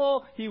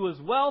successful. He was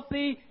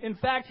wealthy. In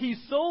fact,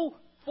 he's so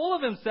full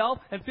of himself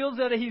and feels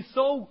that he's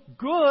so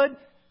good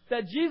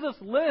that Jesus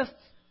lists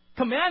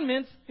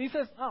commandments. He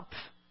says, got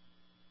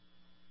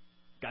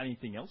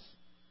anything else?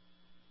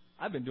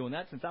 I've been doing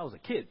that since I was a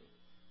kid.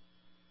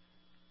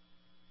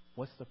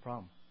 What's the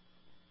problem?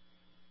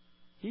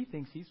 He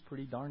thinks he's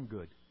pretty darn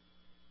good.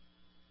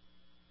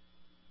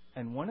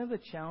 And one of the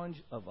challenge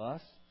of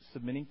us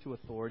submitting to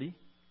authority,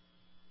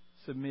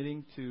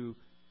 submitting to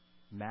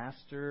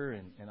master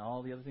and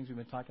all the other things we've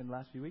been talking the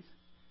last few weeks,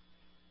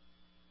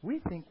 we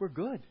think we're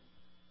good.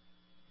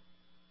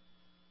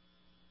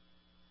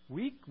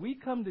 We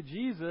come to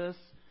Jesus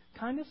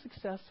kind of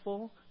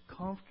successful,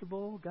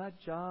 comfortable, got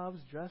jobs,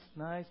 dressed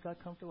nice,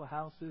 got comfortable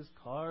houses,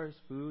 cars,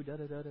 food,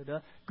 da-da-da-da-da.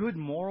 Good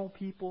moral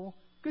people.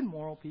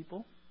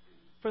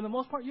 For the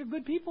most part, you're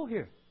good people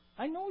here.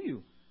 I know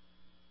you.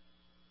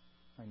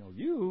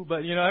 But,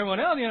 everyone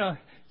else,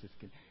 just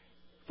kidding.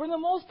 For the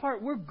most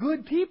part, we're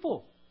good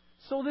people.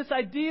 So this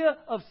idea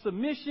of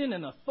submission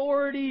and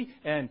authority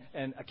and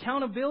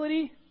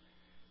accountability,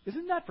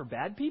 isn't that for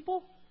bad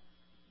people?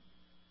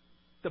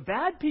 The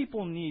bad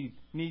people need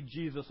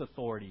Jesus'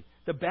 authority.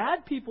 The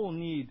bad people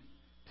need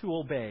to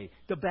obey.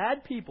 The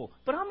bad people.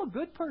 But I'm a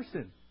good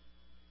person.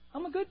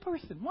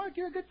 Mark,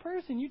 you're a good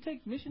person. You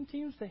take mission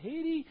teams to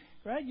Haiti,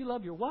 right? You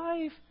love your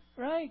wife,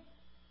 right?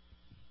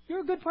 You're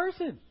a good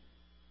person.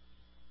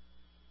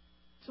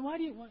 So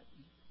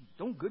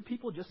don't good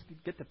people just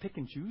get to pick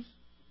and choose?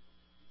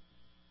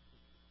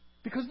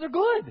 Because they're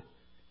good.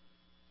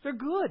 They're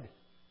good.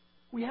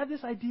 We have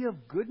this idea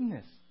of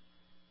goodness.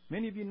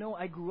 Many of you know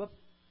I grew up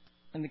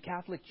in the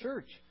Catholic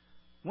Church.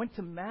 Went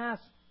to Mass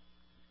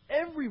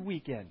every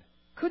weekend.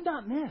 Could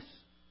not miss.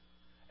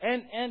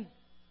 And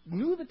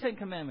knew the Ten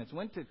Commandments.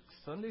 Went to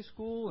Sunday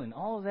school and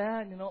all of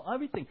that,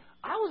 everything.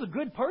 I was a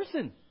good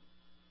person.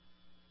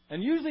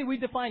 And usually we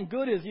define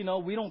good as,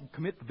 we don't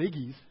commit the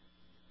biggies.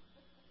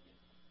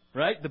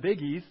 Right? The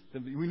biggies.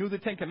 We knew the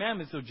Ten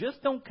Commandments, so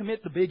just don't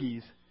commit the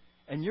biggies,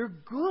 and you're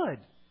good.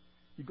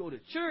 You go to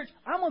church.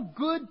 I'm a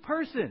good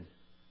person.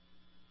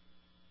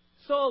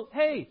 So,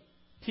 hey,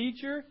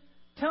 teacher,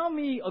 tell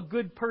me a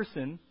good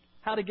person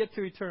how to get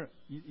to eternal.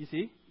 You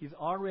see? He's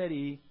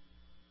already,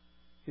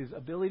 his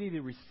ability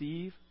to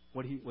receive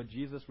what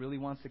Jesus really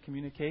wants to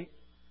communicate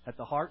at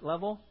the heart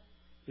level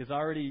is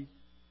already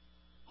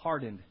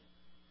hardened.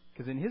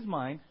 Because in his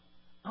mind,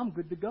 I'm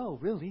good to go,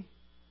 really.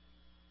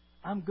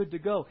 I'm good to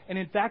go. And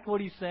in fact,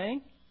 what he's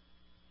saying,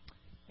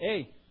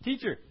 hey,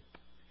 teacher,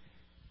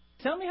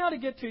 tell me how to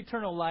get to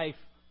eternal life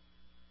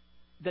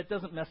that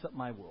doesn't mess up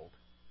my world.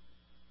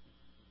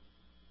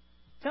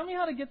 Tell me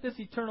how to get this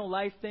eternal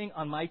life thing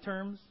on my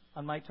terms.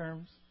 On my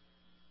terms.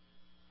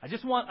 I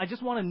just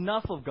want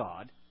enough of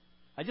God.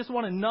 I just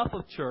want enough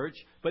of church,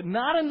 but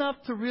not enough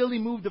to really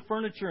move the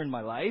furniture in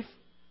my life.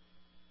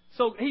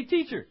 So, hey,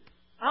 teacher,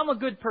 I'm a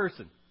good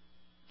person.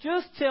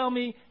 Just tell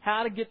me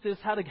how to get this,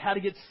 how to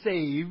get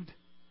saved.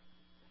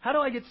 How do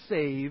I get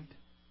saved?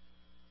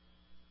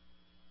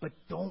 But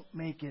don't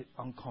make it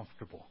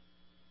uncomfortable.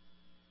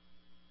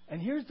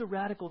 And here's the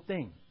radical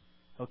thing,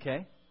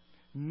 okay?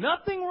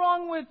 Nothing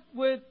wrong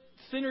with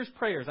sinners'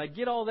 prayers. I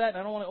get all that.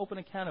 I don't want to open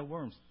a can of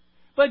worms.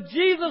 But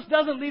Jesus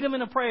doesn't lead them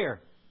in a prayer.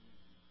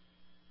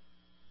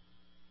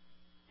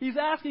 He's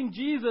asking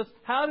Jesus,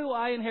 how do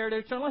I inherit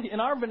eternal life? In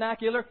our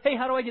vernacular, hey,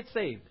 how do I get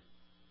saved?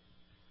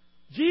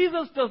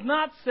 Jesus does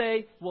not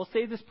say, well,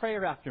 say this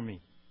prayer after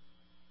me.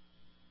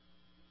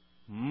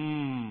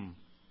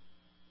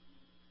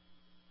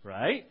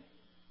 Right?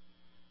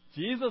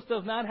 Jesus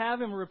does not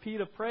have him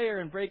repeat a prayer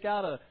and break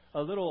out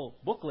a little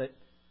booklet.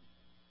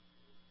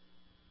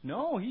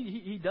 No,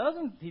 he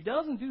doesn't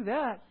do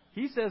that.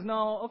 He says,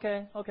 no,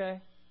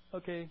 okay,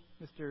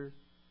 Mr.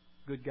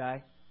 Good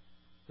Guy.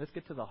 Let's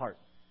get to the heart.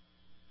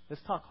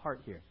 Let's talk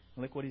heart here.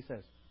 And look what he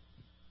says.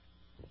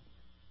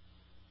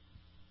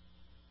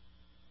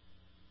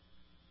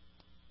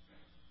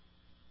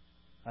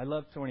 I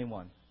love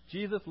 21.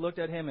 Jesus looked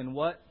at him and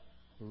what?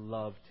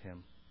 Loved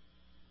him.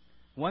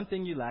 One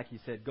thing you lack, he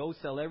said, go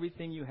sell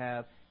everything you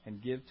have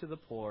and give to the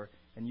poor,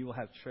 and you will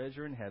have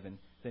treasure in heaven.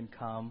 Then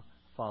come,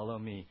 follow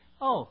me.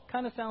 Oh,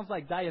 kind of sounds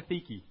like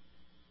diatheke.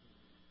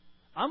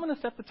 I'm going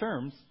to set the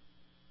terms.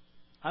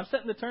 I'm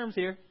setting the terms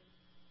here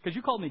because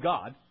you called me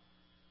God.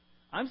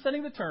 I'm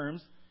setting the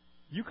terms.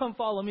 You come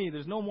follow me.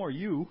 There's no more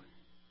you.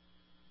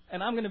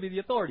 And I'm going to be the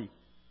authority.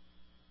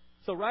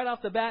 So right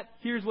off the bat,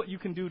 here's what you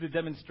can do to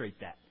demonstrate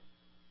that.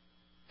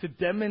 To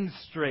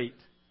demonstrate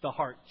the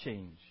heart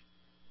change.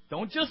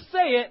 Don't just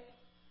say it.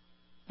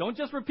 Don't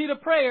just repeat a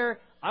prayer.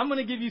 I'm going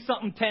to give you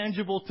something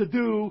tangible to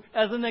do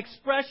as an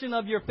expression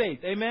of your faith.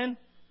 Amen?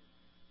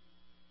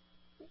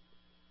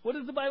 What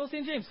does the Bible say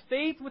in James?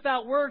 Faith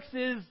without works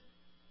is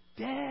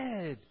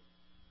dead.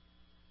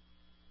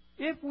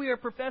 If we are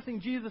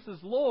professing Jesus as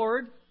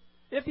Lord,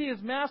 if He is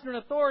Master and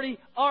authority,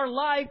 our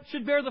life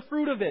should bear the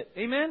fruit of it.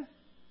 Amen?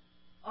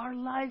 Our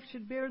life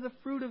should bear the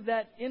fruit of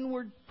that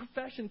inward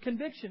profession,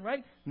 conviction,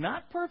 right?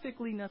 Not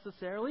perfectly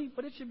necessarily,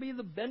 but it should be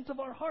the bent of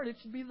our heart. It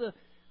should be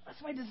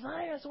that's my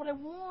desire. That's what I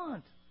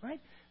want,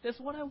 right? That's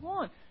what I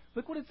want.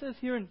 Look what it says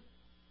here in,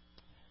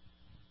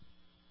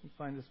 let me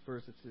find this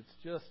verse. It's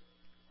just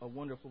a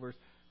wonderful verse.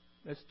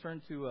 Let's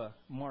turn to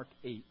Mark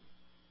 8.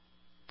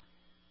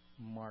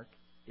 Mark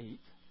 8,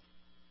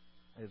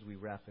 as we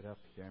wrap it up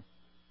here.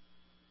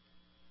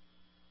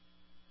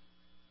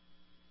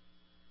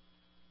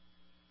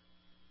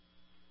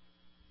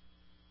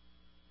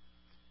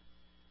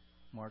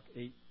 Mark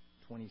 8:27.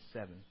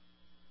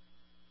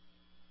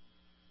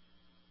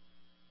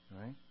 All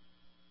right?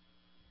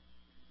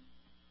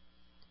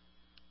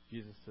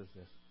 Jesus says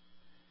this.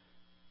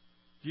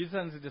 Jesus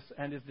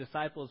and his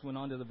disciples went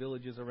on to the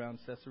villages around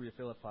Caesarea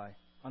Philippi.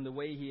 On the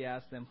way he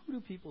asked them, who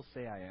do people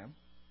say I am?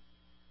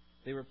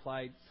 They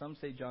replied, some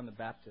say John the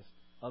Baptist,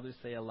 others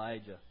say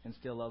Elijah, and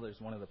still others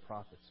one of the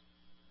prophets.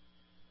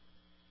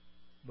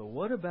 But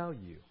what about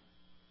you?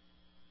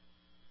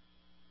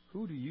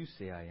 Who do you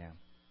say I am?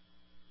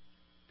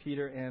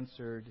 Peter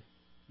answered,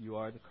 you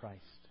are the Christ.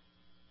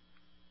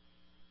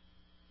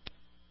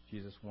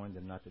 Jesus warned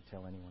them not to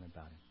tell anyone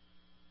about him.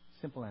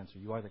 Simple answer,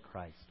 you are the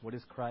Christ. What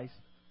is Christ?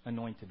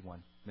 Anointed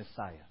one,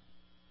 Messiah.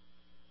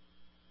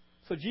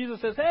 So Jesus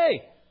says,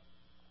 hey,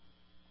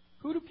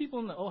 who do people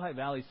in the Ojai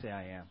Valley say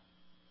I am?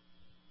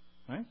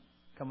 Right?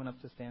 Coming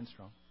up to stand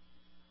strong.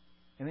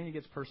 And then he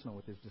gets personal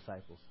with his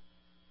disciples.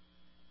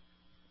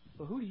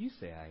 Well, who do you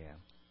say I am?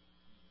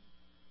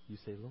 You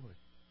say, Lord,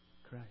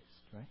 Christ,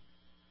 right?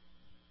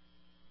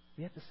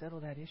 We have to settle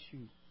that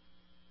issue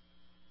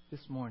this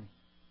morning.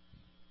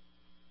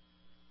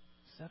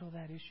 Settle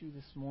that issue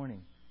this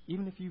morning.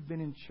 Even if you've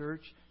been in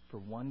church for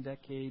 1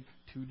 decade,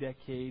 2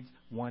 decades,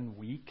 1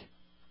 week,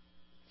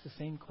 it's the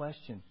same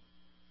question.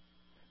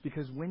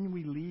 Because when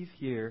we leave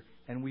here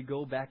and we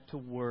go back to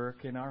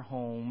work in our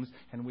homes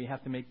and we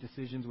have to make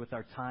decisions with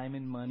our time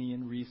and money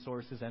and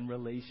resources and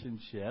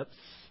relationships,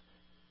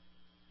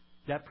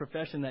 that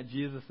profession that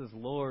Jesus is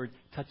Lord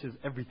touches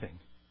everything.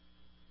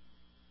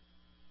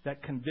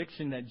 that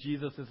conviction that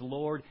Jesus is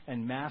Lord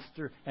and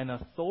Master and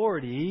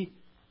authority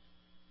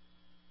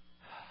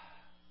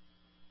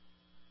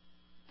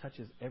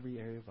touches every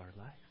area of our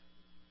life.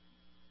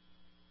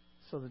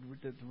 So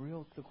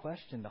the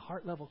question, the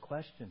heart level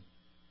question,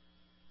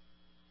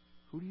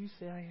 who do you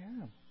say I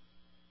am?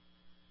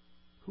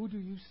 Who do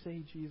you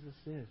say Jesus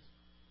is?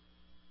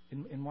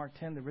 In Mark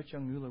 10, the rich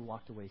young ruler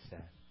walked away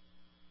sad.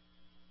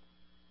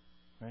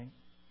 Right?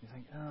 He's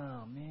like,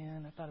 oh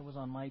man, I thought it was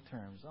on my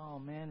terms. Oh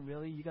man,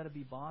 really? You got to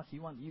be boss?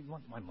 You want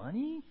my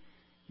money?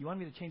 You want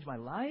me to change my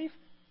life?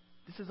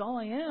 This is all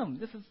I am.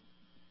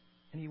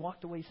 And he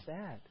walked away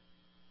sad.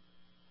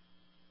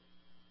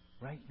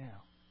 Right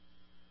now.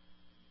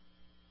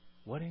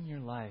 What in your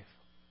life?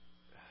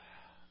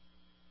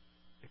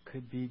 It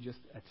could be just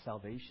at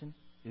salvation.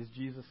 Is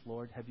Jesus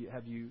Lord?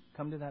 Have you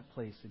come to that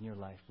place in your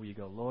life where you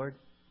go, Lord,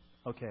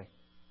 okay,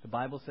 the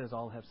Bible says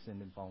all have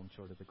sinned and fallen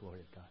short of the glory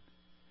of God.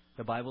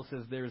 The Bible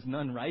says there is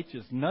none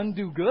righteous, none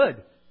do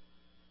good.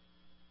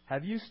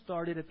 Have you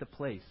started at the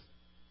place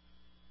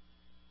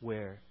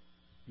where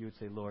you would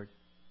say, Lord,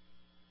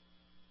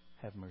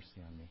 have mercy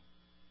on me?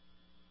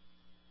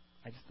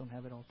 I just don't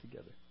have it all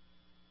together.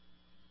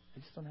 I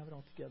just don't have it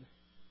all together.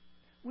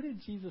 What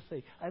did Jesus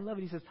say? I love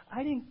it. He says,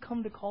 I didn't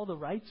come to call the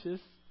righteous.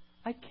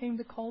 I came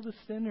to call the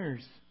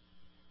sinners.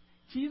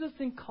 Jesus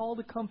didn't call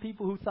to come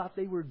people who thought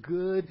they were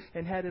good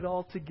and had it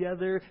all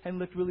together and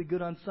looked really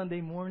good on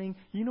Sunday morning.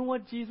 You know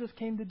what Jesus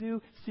came to do?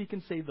 Seek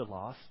and save the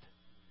lost.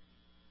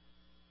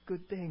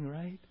 Good thing,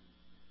 right?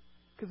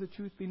 Because the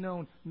truth be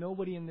known,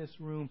 nobody in this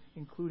room,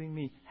 including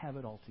me, have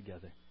it all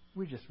together.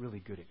 We're just really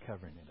good at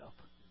covering it up.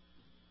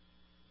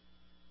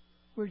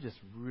 We're just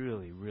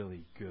really,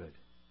 really good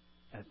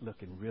at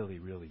looking really,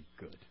 really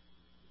good.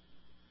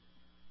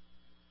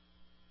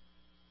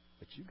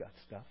 But you got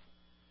stuff.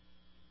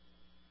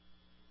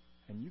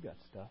 And you got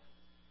stuff.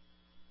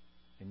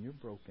 And you're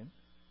broken.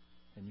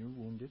 And you're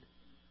wounded.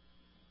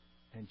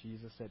 And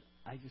Jesus said,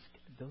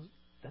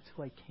 that's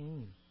who I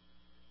came.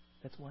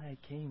 That's why I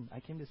came. I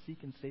came to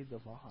seek and save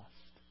the lost.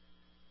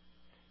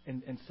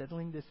 And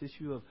settling this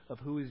issue of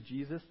who is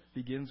Jesus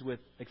begins with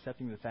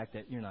accepting the fact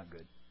that you're not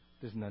good.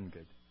 There's none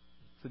good.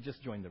 So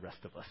just join the rest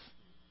of us.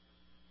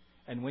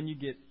 And when you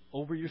get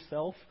over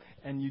yourself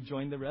and you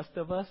join the rest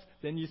of us,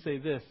 then you say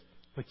this,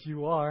 but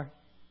you are.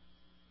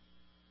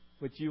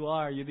 But you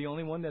are. You're the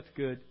only one that's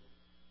good.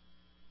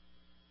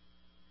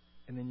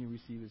 And then you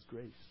receive His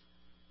grace.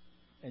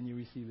 And you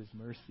receive His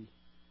mercy.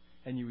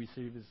 And you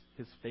receive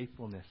His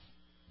faithfulness.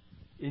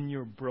 In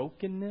your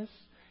brokenness,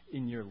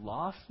 in your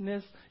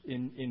lostness,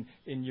 in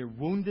your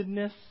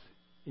woundedness,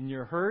 in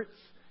your hurts,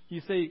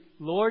 you say,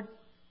 Lord,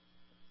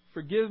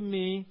 forgive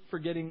me for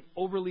getting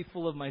overly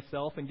full of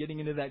myself and getting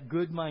into that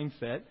good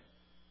mindset.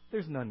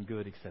 There's none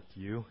good except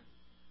you.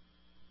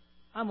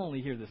 I'm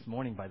only here this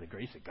morning by the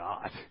grace of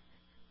God.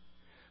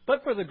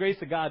 But for the grace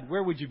of God,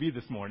 where would you be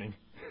this morning?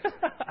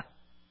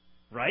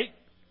 Right?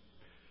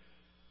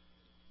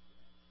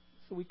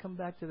 So we come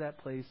back to that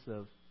place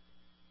of,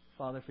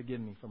 Father, forgive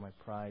me for my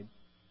pride.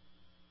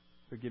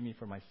 Forgive me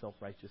for my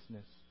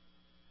self-righteousness.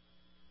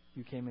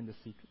 You came in to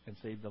seek and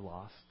save the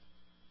lost.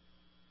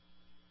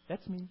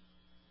 That's me.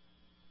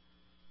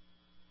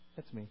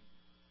 That's me.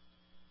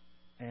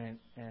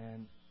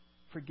 And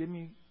forgive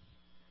me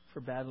for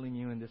battling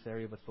you in this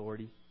area of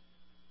authority.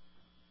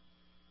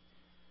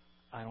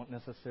 I don't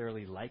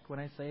necessarily like when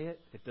I say it.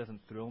 It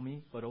doesn't thrill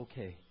me, but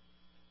okay.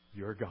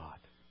 You're God.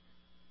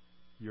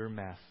 You're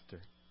Master.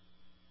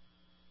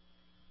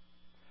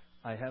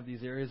 I have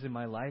these areas in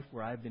my life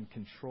where I've been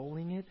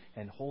controlling it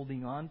and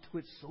holding on to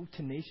it so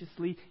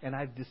tenaciously, and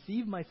I've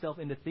deceived myself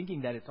into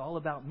thinking that it's all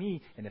about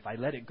me, and if I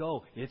let it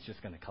go, it's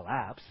just going to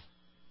collapse.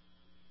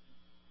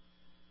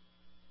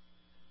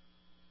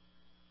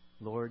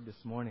 Lord, this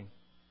morning,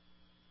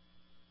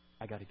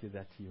 I got to give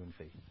that to you in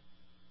faith.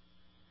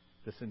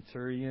 The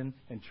centurion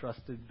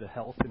entrusted the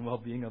health and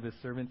well-being of his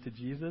servant to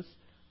Jesus.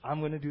 I'm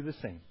going to do the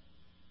same.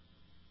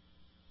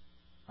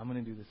 I'm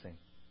going to do the same.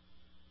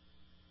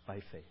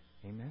 By faith.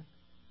 Amen?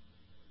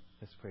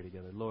 Let's pray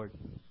together. Lord,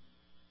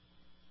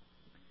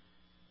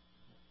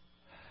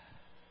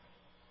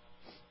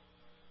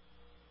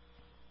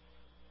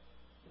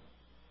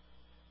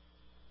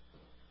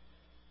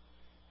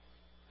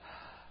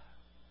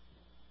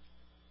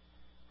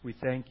 we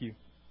thank you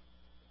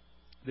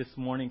this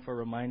morning for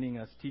reminding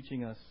us,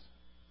 teaching us,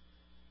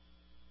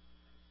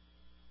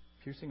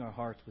 piercing our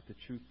hearts with the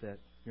truth that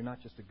you're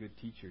not just a good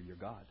teacher, you're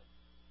God.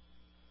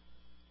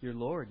 You're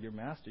Lord, you're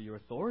Master, you're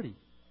authority.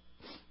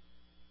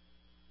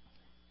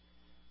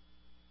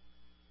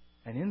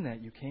 And in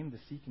that, you came to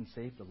seek and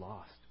save the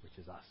lost, which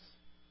is us.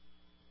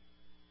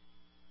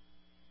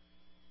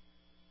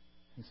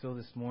 And so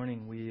this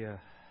morning, we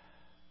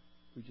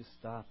just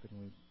stop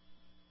and we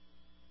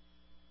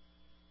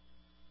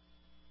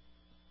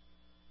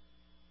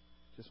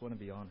just want to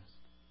be honest.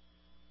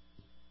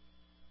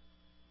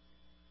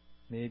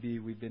 Maybe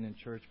we've been in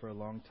church for a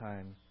long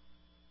time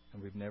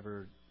and we've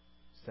never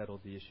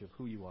settled the issue of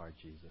who you are,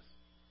 Jesus.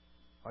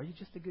 Are you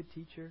just a good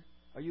teacher?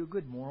 Are you a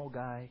good moral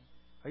guy?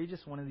 Are you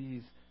just one of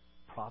these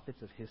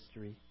prophets of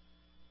history?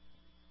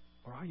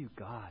 Or are you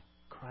God,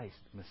 Christ,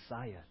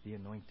 Messiah, the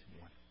Anointed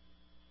One?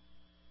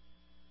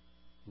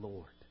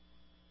 Lord.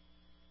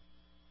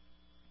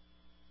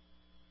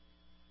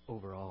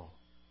 Over all.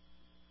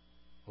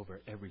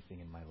 Over everything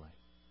in my life.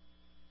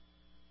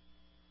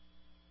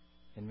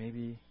 And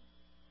maybe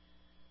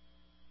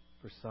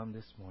for some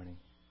this morning,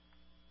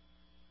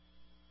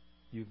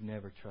 you've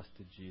never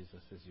trusted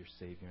Jesus as your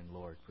Savior and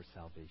Lord for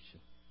salvation.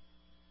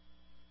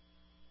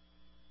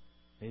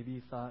 Maybe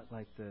you thought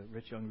like the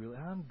rich young ruler,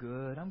 I'm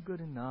good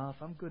enough.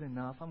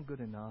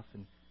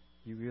 And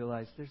you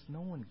realize there's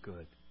no one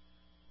good.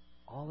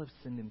 All have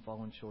sinned and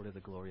fallen short of the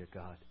glory of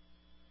God.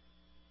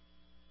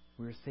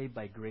 We are saved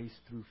by grace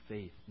through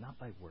faith, not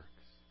by works.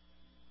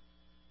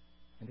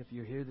 And if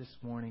you're here this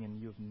morning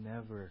and you've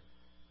never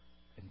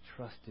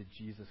entrusted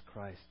Jesus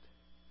Christ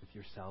with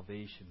your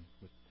salvation,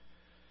 with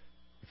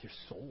your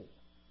soul,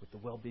 with the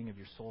well-being of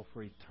your soul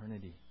for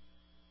eternity,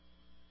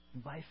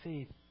 and by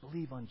faith,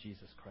 believe on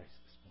Jesus Christ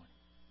this morning.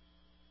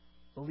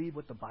 Believe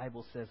what the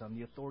Bible says on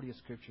the authority of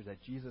Scripture,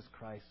 that Jesus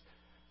Christ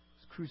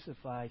was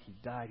crucified, He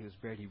died, He was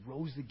buried, He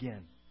rose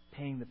again,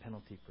 paying the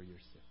penalty for your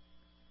sin.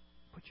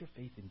 Put your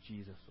faith in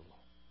Jesus alone.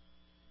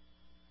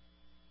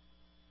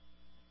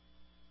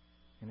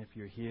 And if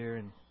you're here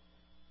and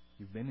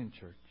you've been in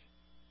church,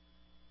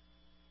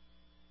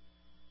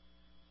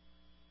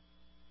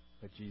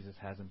 but Jesus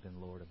hasn't been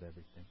Lord of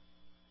everything,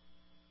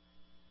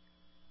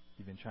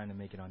 you've been trying to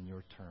make it on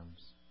your terms,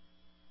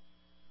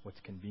 what's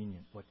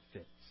convenient, what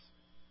fits.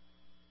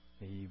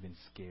 Maybe you've been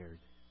scared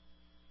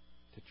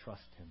to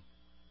trust Him.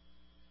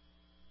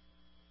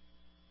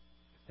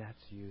 If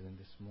that's you, then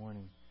this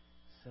morning,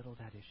 settle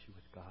that issue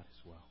with God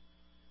as well.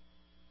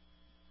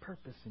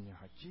 Purpose in your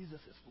heart.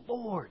 Jesus is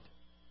Lord.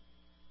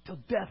 Till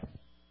death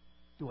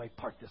do I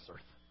part this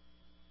earth.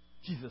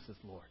 Jesus is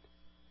Lord.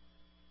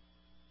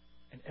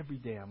 And every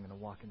day I'm going to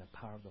walk in the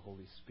power of the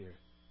Holy Spirit.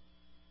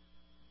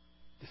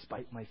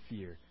 Despite my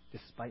fear,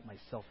 despite my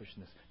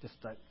selfishness,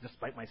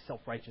 despite my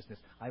self-righteousness,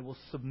 I will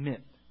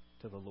submit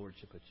to the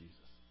Lordship of Jesus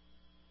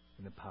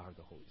in the power of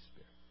the Holy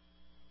Spirit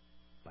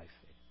by faith.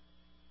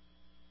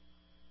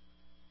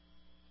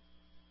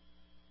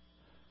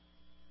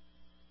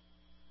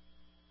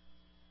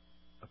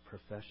 A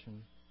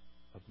profession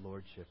of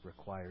Lordship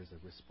requires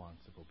a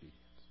responsive obedience.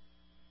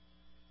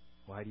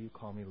 Why do you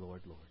call me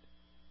Lord, Lord,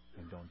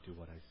 and don't do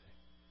what I say?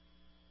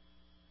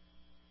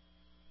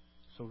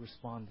 So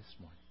respond this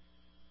morning.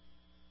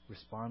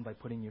 Respond by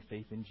putting your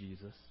faith in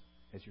Jesus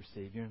as your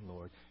Savior and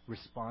Lord.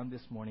 Respond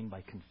this morning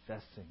by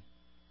confessing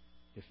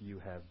if you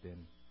have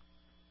been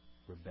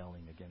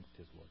rebelling against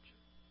His Lordship.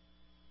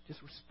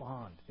 Just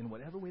respond. In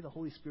whatever way the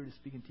Holy Spirit is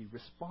speaking to you,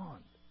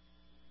 respond.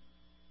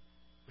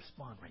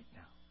 Respond right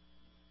now.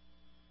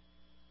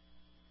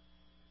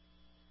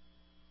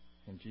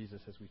 And Jesus,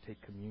 as we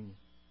take communion,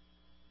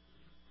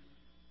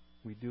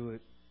 we do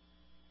it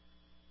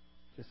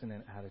just in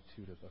an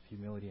attitude of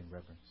humility and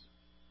reverence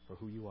for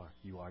who You are.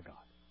 You are God.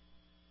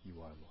 You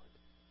are Lord.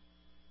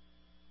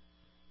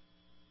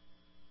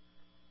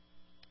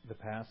 The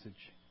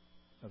passage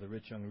of the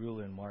rich young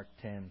ruler in Mark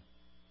 10,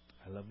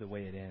 I love the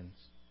way it ends.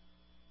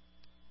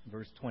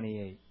 Verse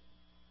 28,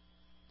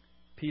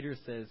 Peter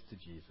says to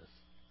Jesus,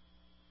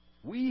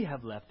 "We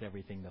have left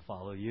everything to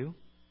follow You."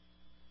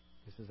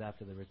 This is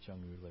after the rich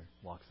young ruler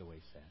walks away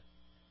sad.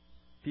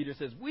 Peter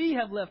says, "We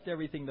have left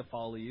everything to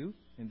follow You."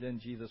 And then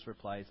Jesus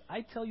replies,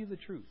 "I tell you the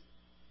truth.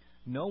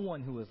 No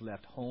one who has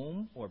left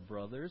home or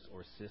brothers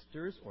or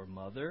sisters or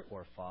mother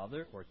or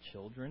father or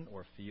children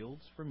or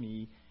fields for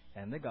Me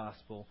and the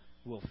gospel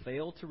will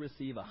fail to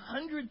receive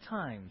 100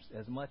 times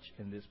as much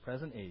in this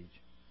present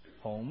age,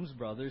 homes,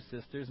 brothers,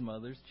 sisters,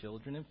 mothers,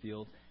 children, and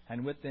fields,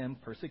 and with them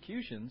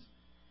persecutions,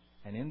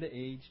 and in the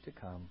age to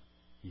come,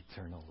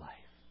 eternal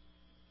life."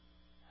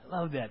 I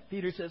love that.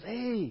 Peter says,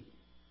 "Hey,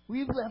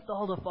 we've left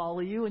all to follow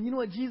You." And you know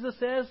what Jesus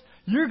says?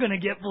 You're going to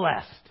get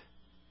blessed.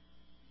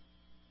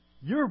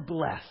 You're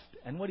blessed.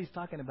 And what He's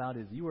talking about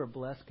is you are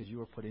blessed because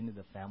you are put into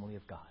the family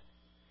of God.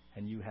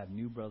 And you have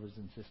new brothers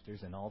and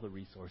sisters and all the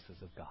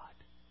resources of God.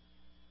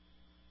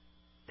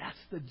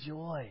 That's the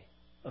joy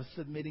of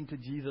submitting to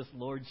Jesus'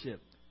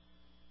 Lordship.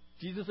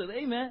 Jesus says,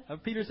 "Hey, man."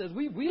 Peter says,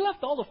 we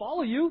left all to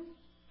follow You.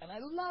 And I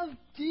love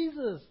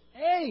Jesus.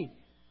 Hey,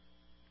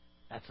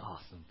 that's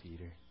awesome,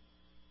 Peter.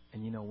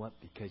 And you know what?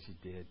 Because you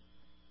did,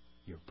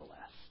 you're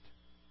blessed.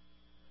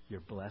 You're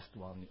blessed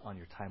on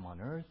your time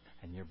on earth,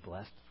 and you're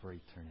blessed for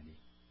eternity.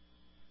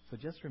 So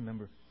just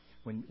remember,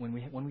 when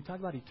we talk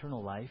about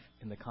eternal life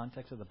in the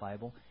context of the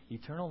Bible,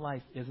 eternal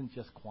life isn't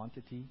just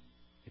quantity,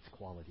 it's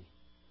quality.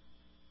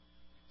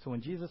 So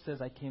when Jesus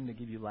says, "I came to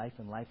give you life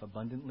and life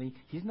abundantly,"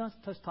 He's not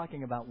just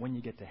talking about when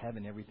you get to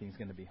heaven, everything's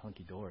going to be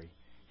hunky-dory.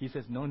 He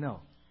says,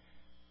 no.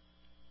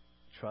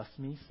 Trust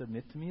Me,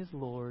 submit to Me as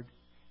Lord,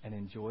 and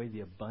enjoy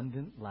the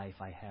abundant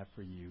life I have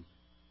for you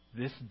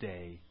this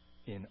day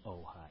in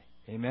Ojai.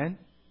 Amen?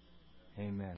 Amen.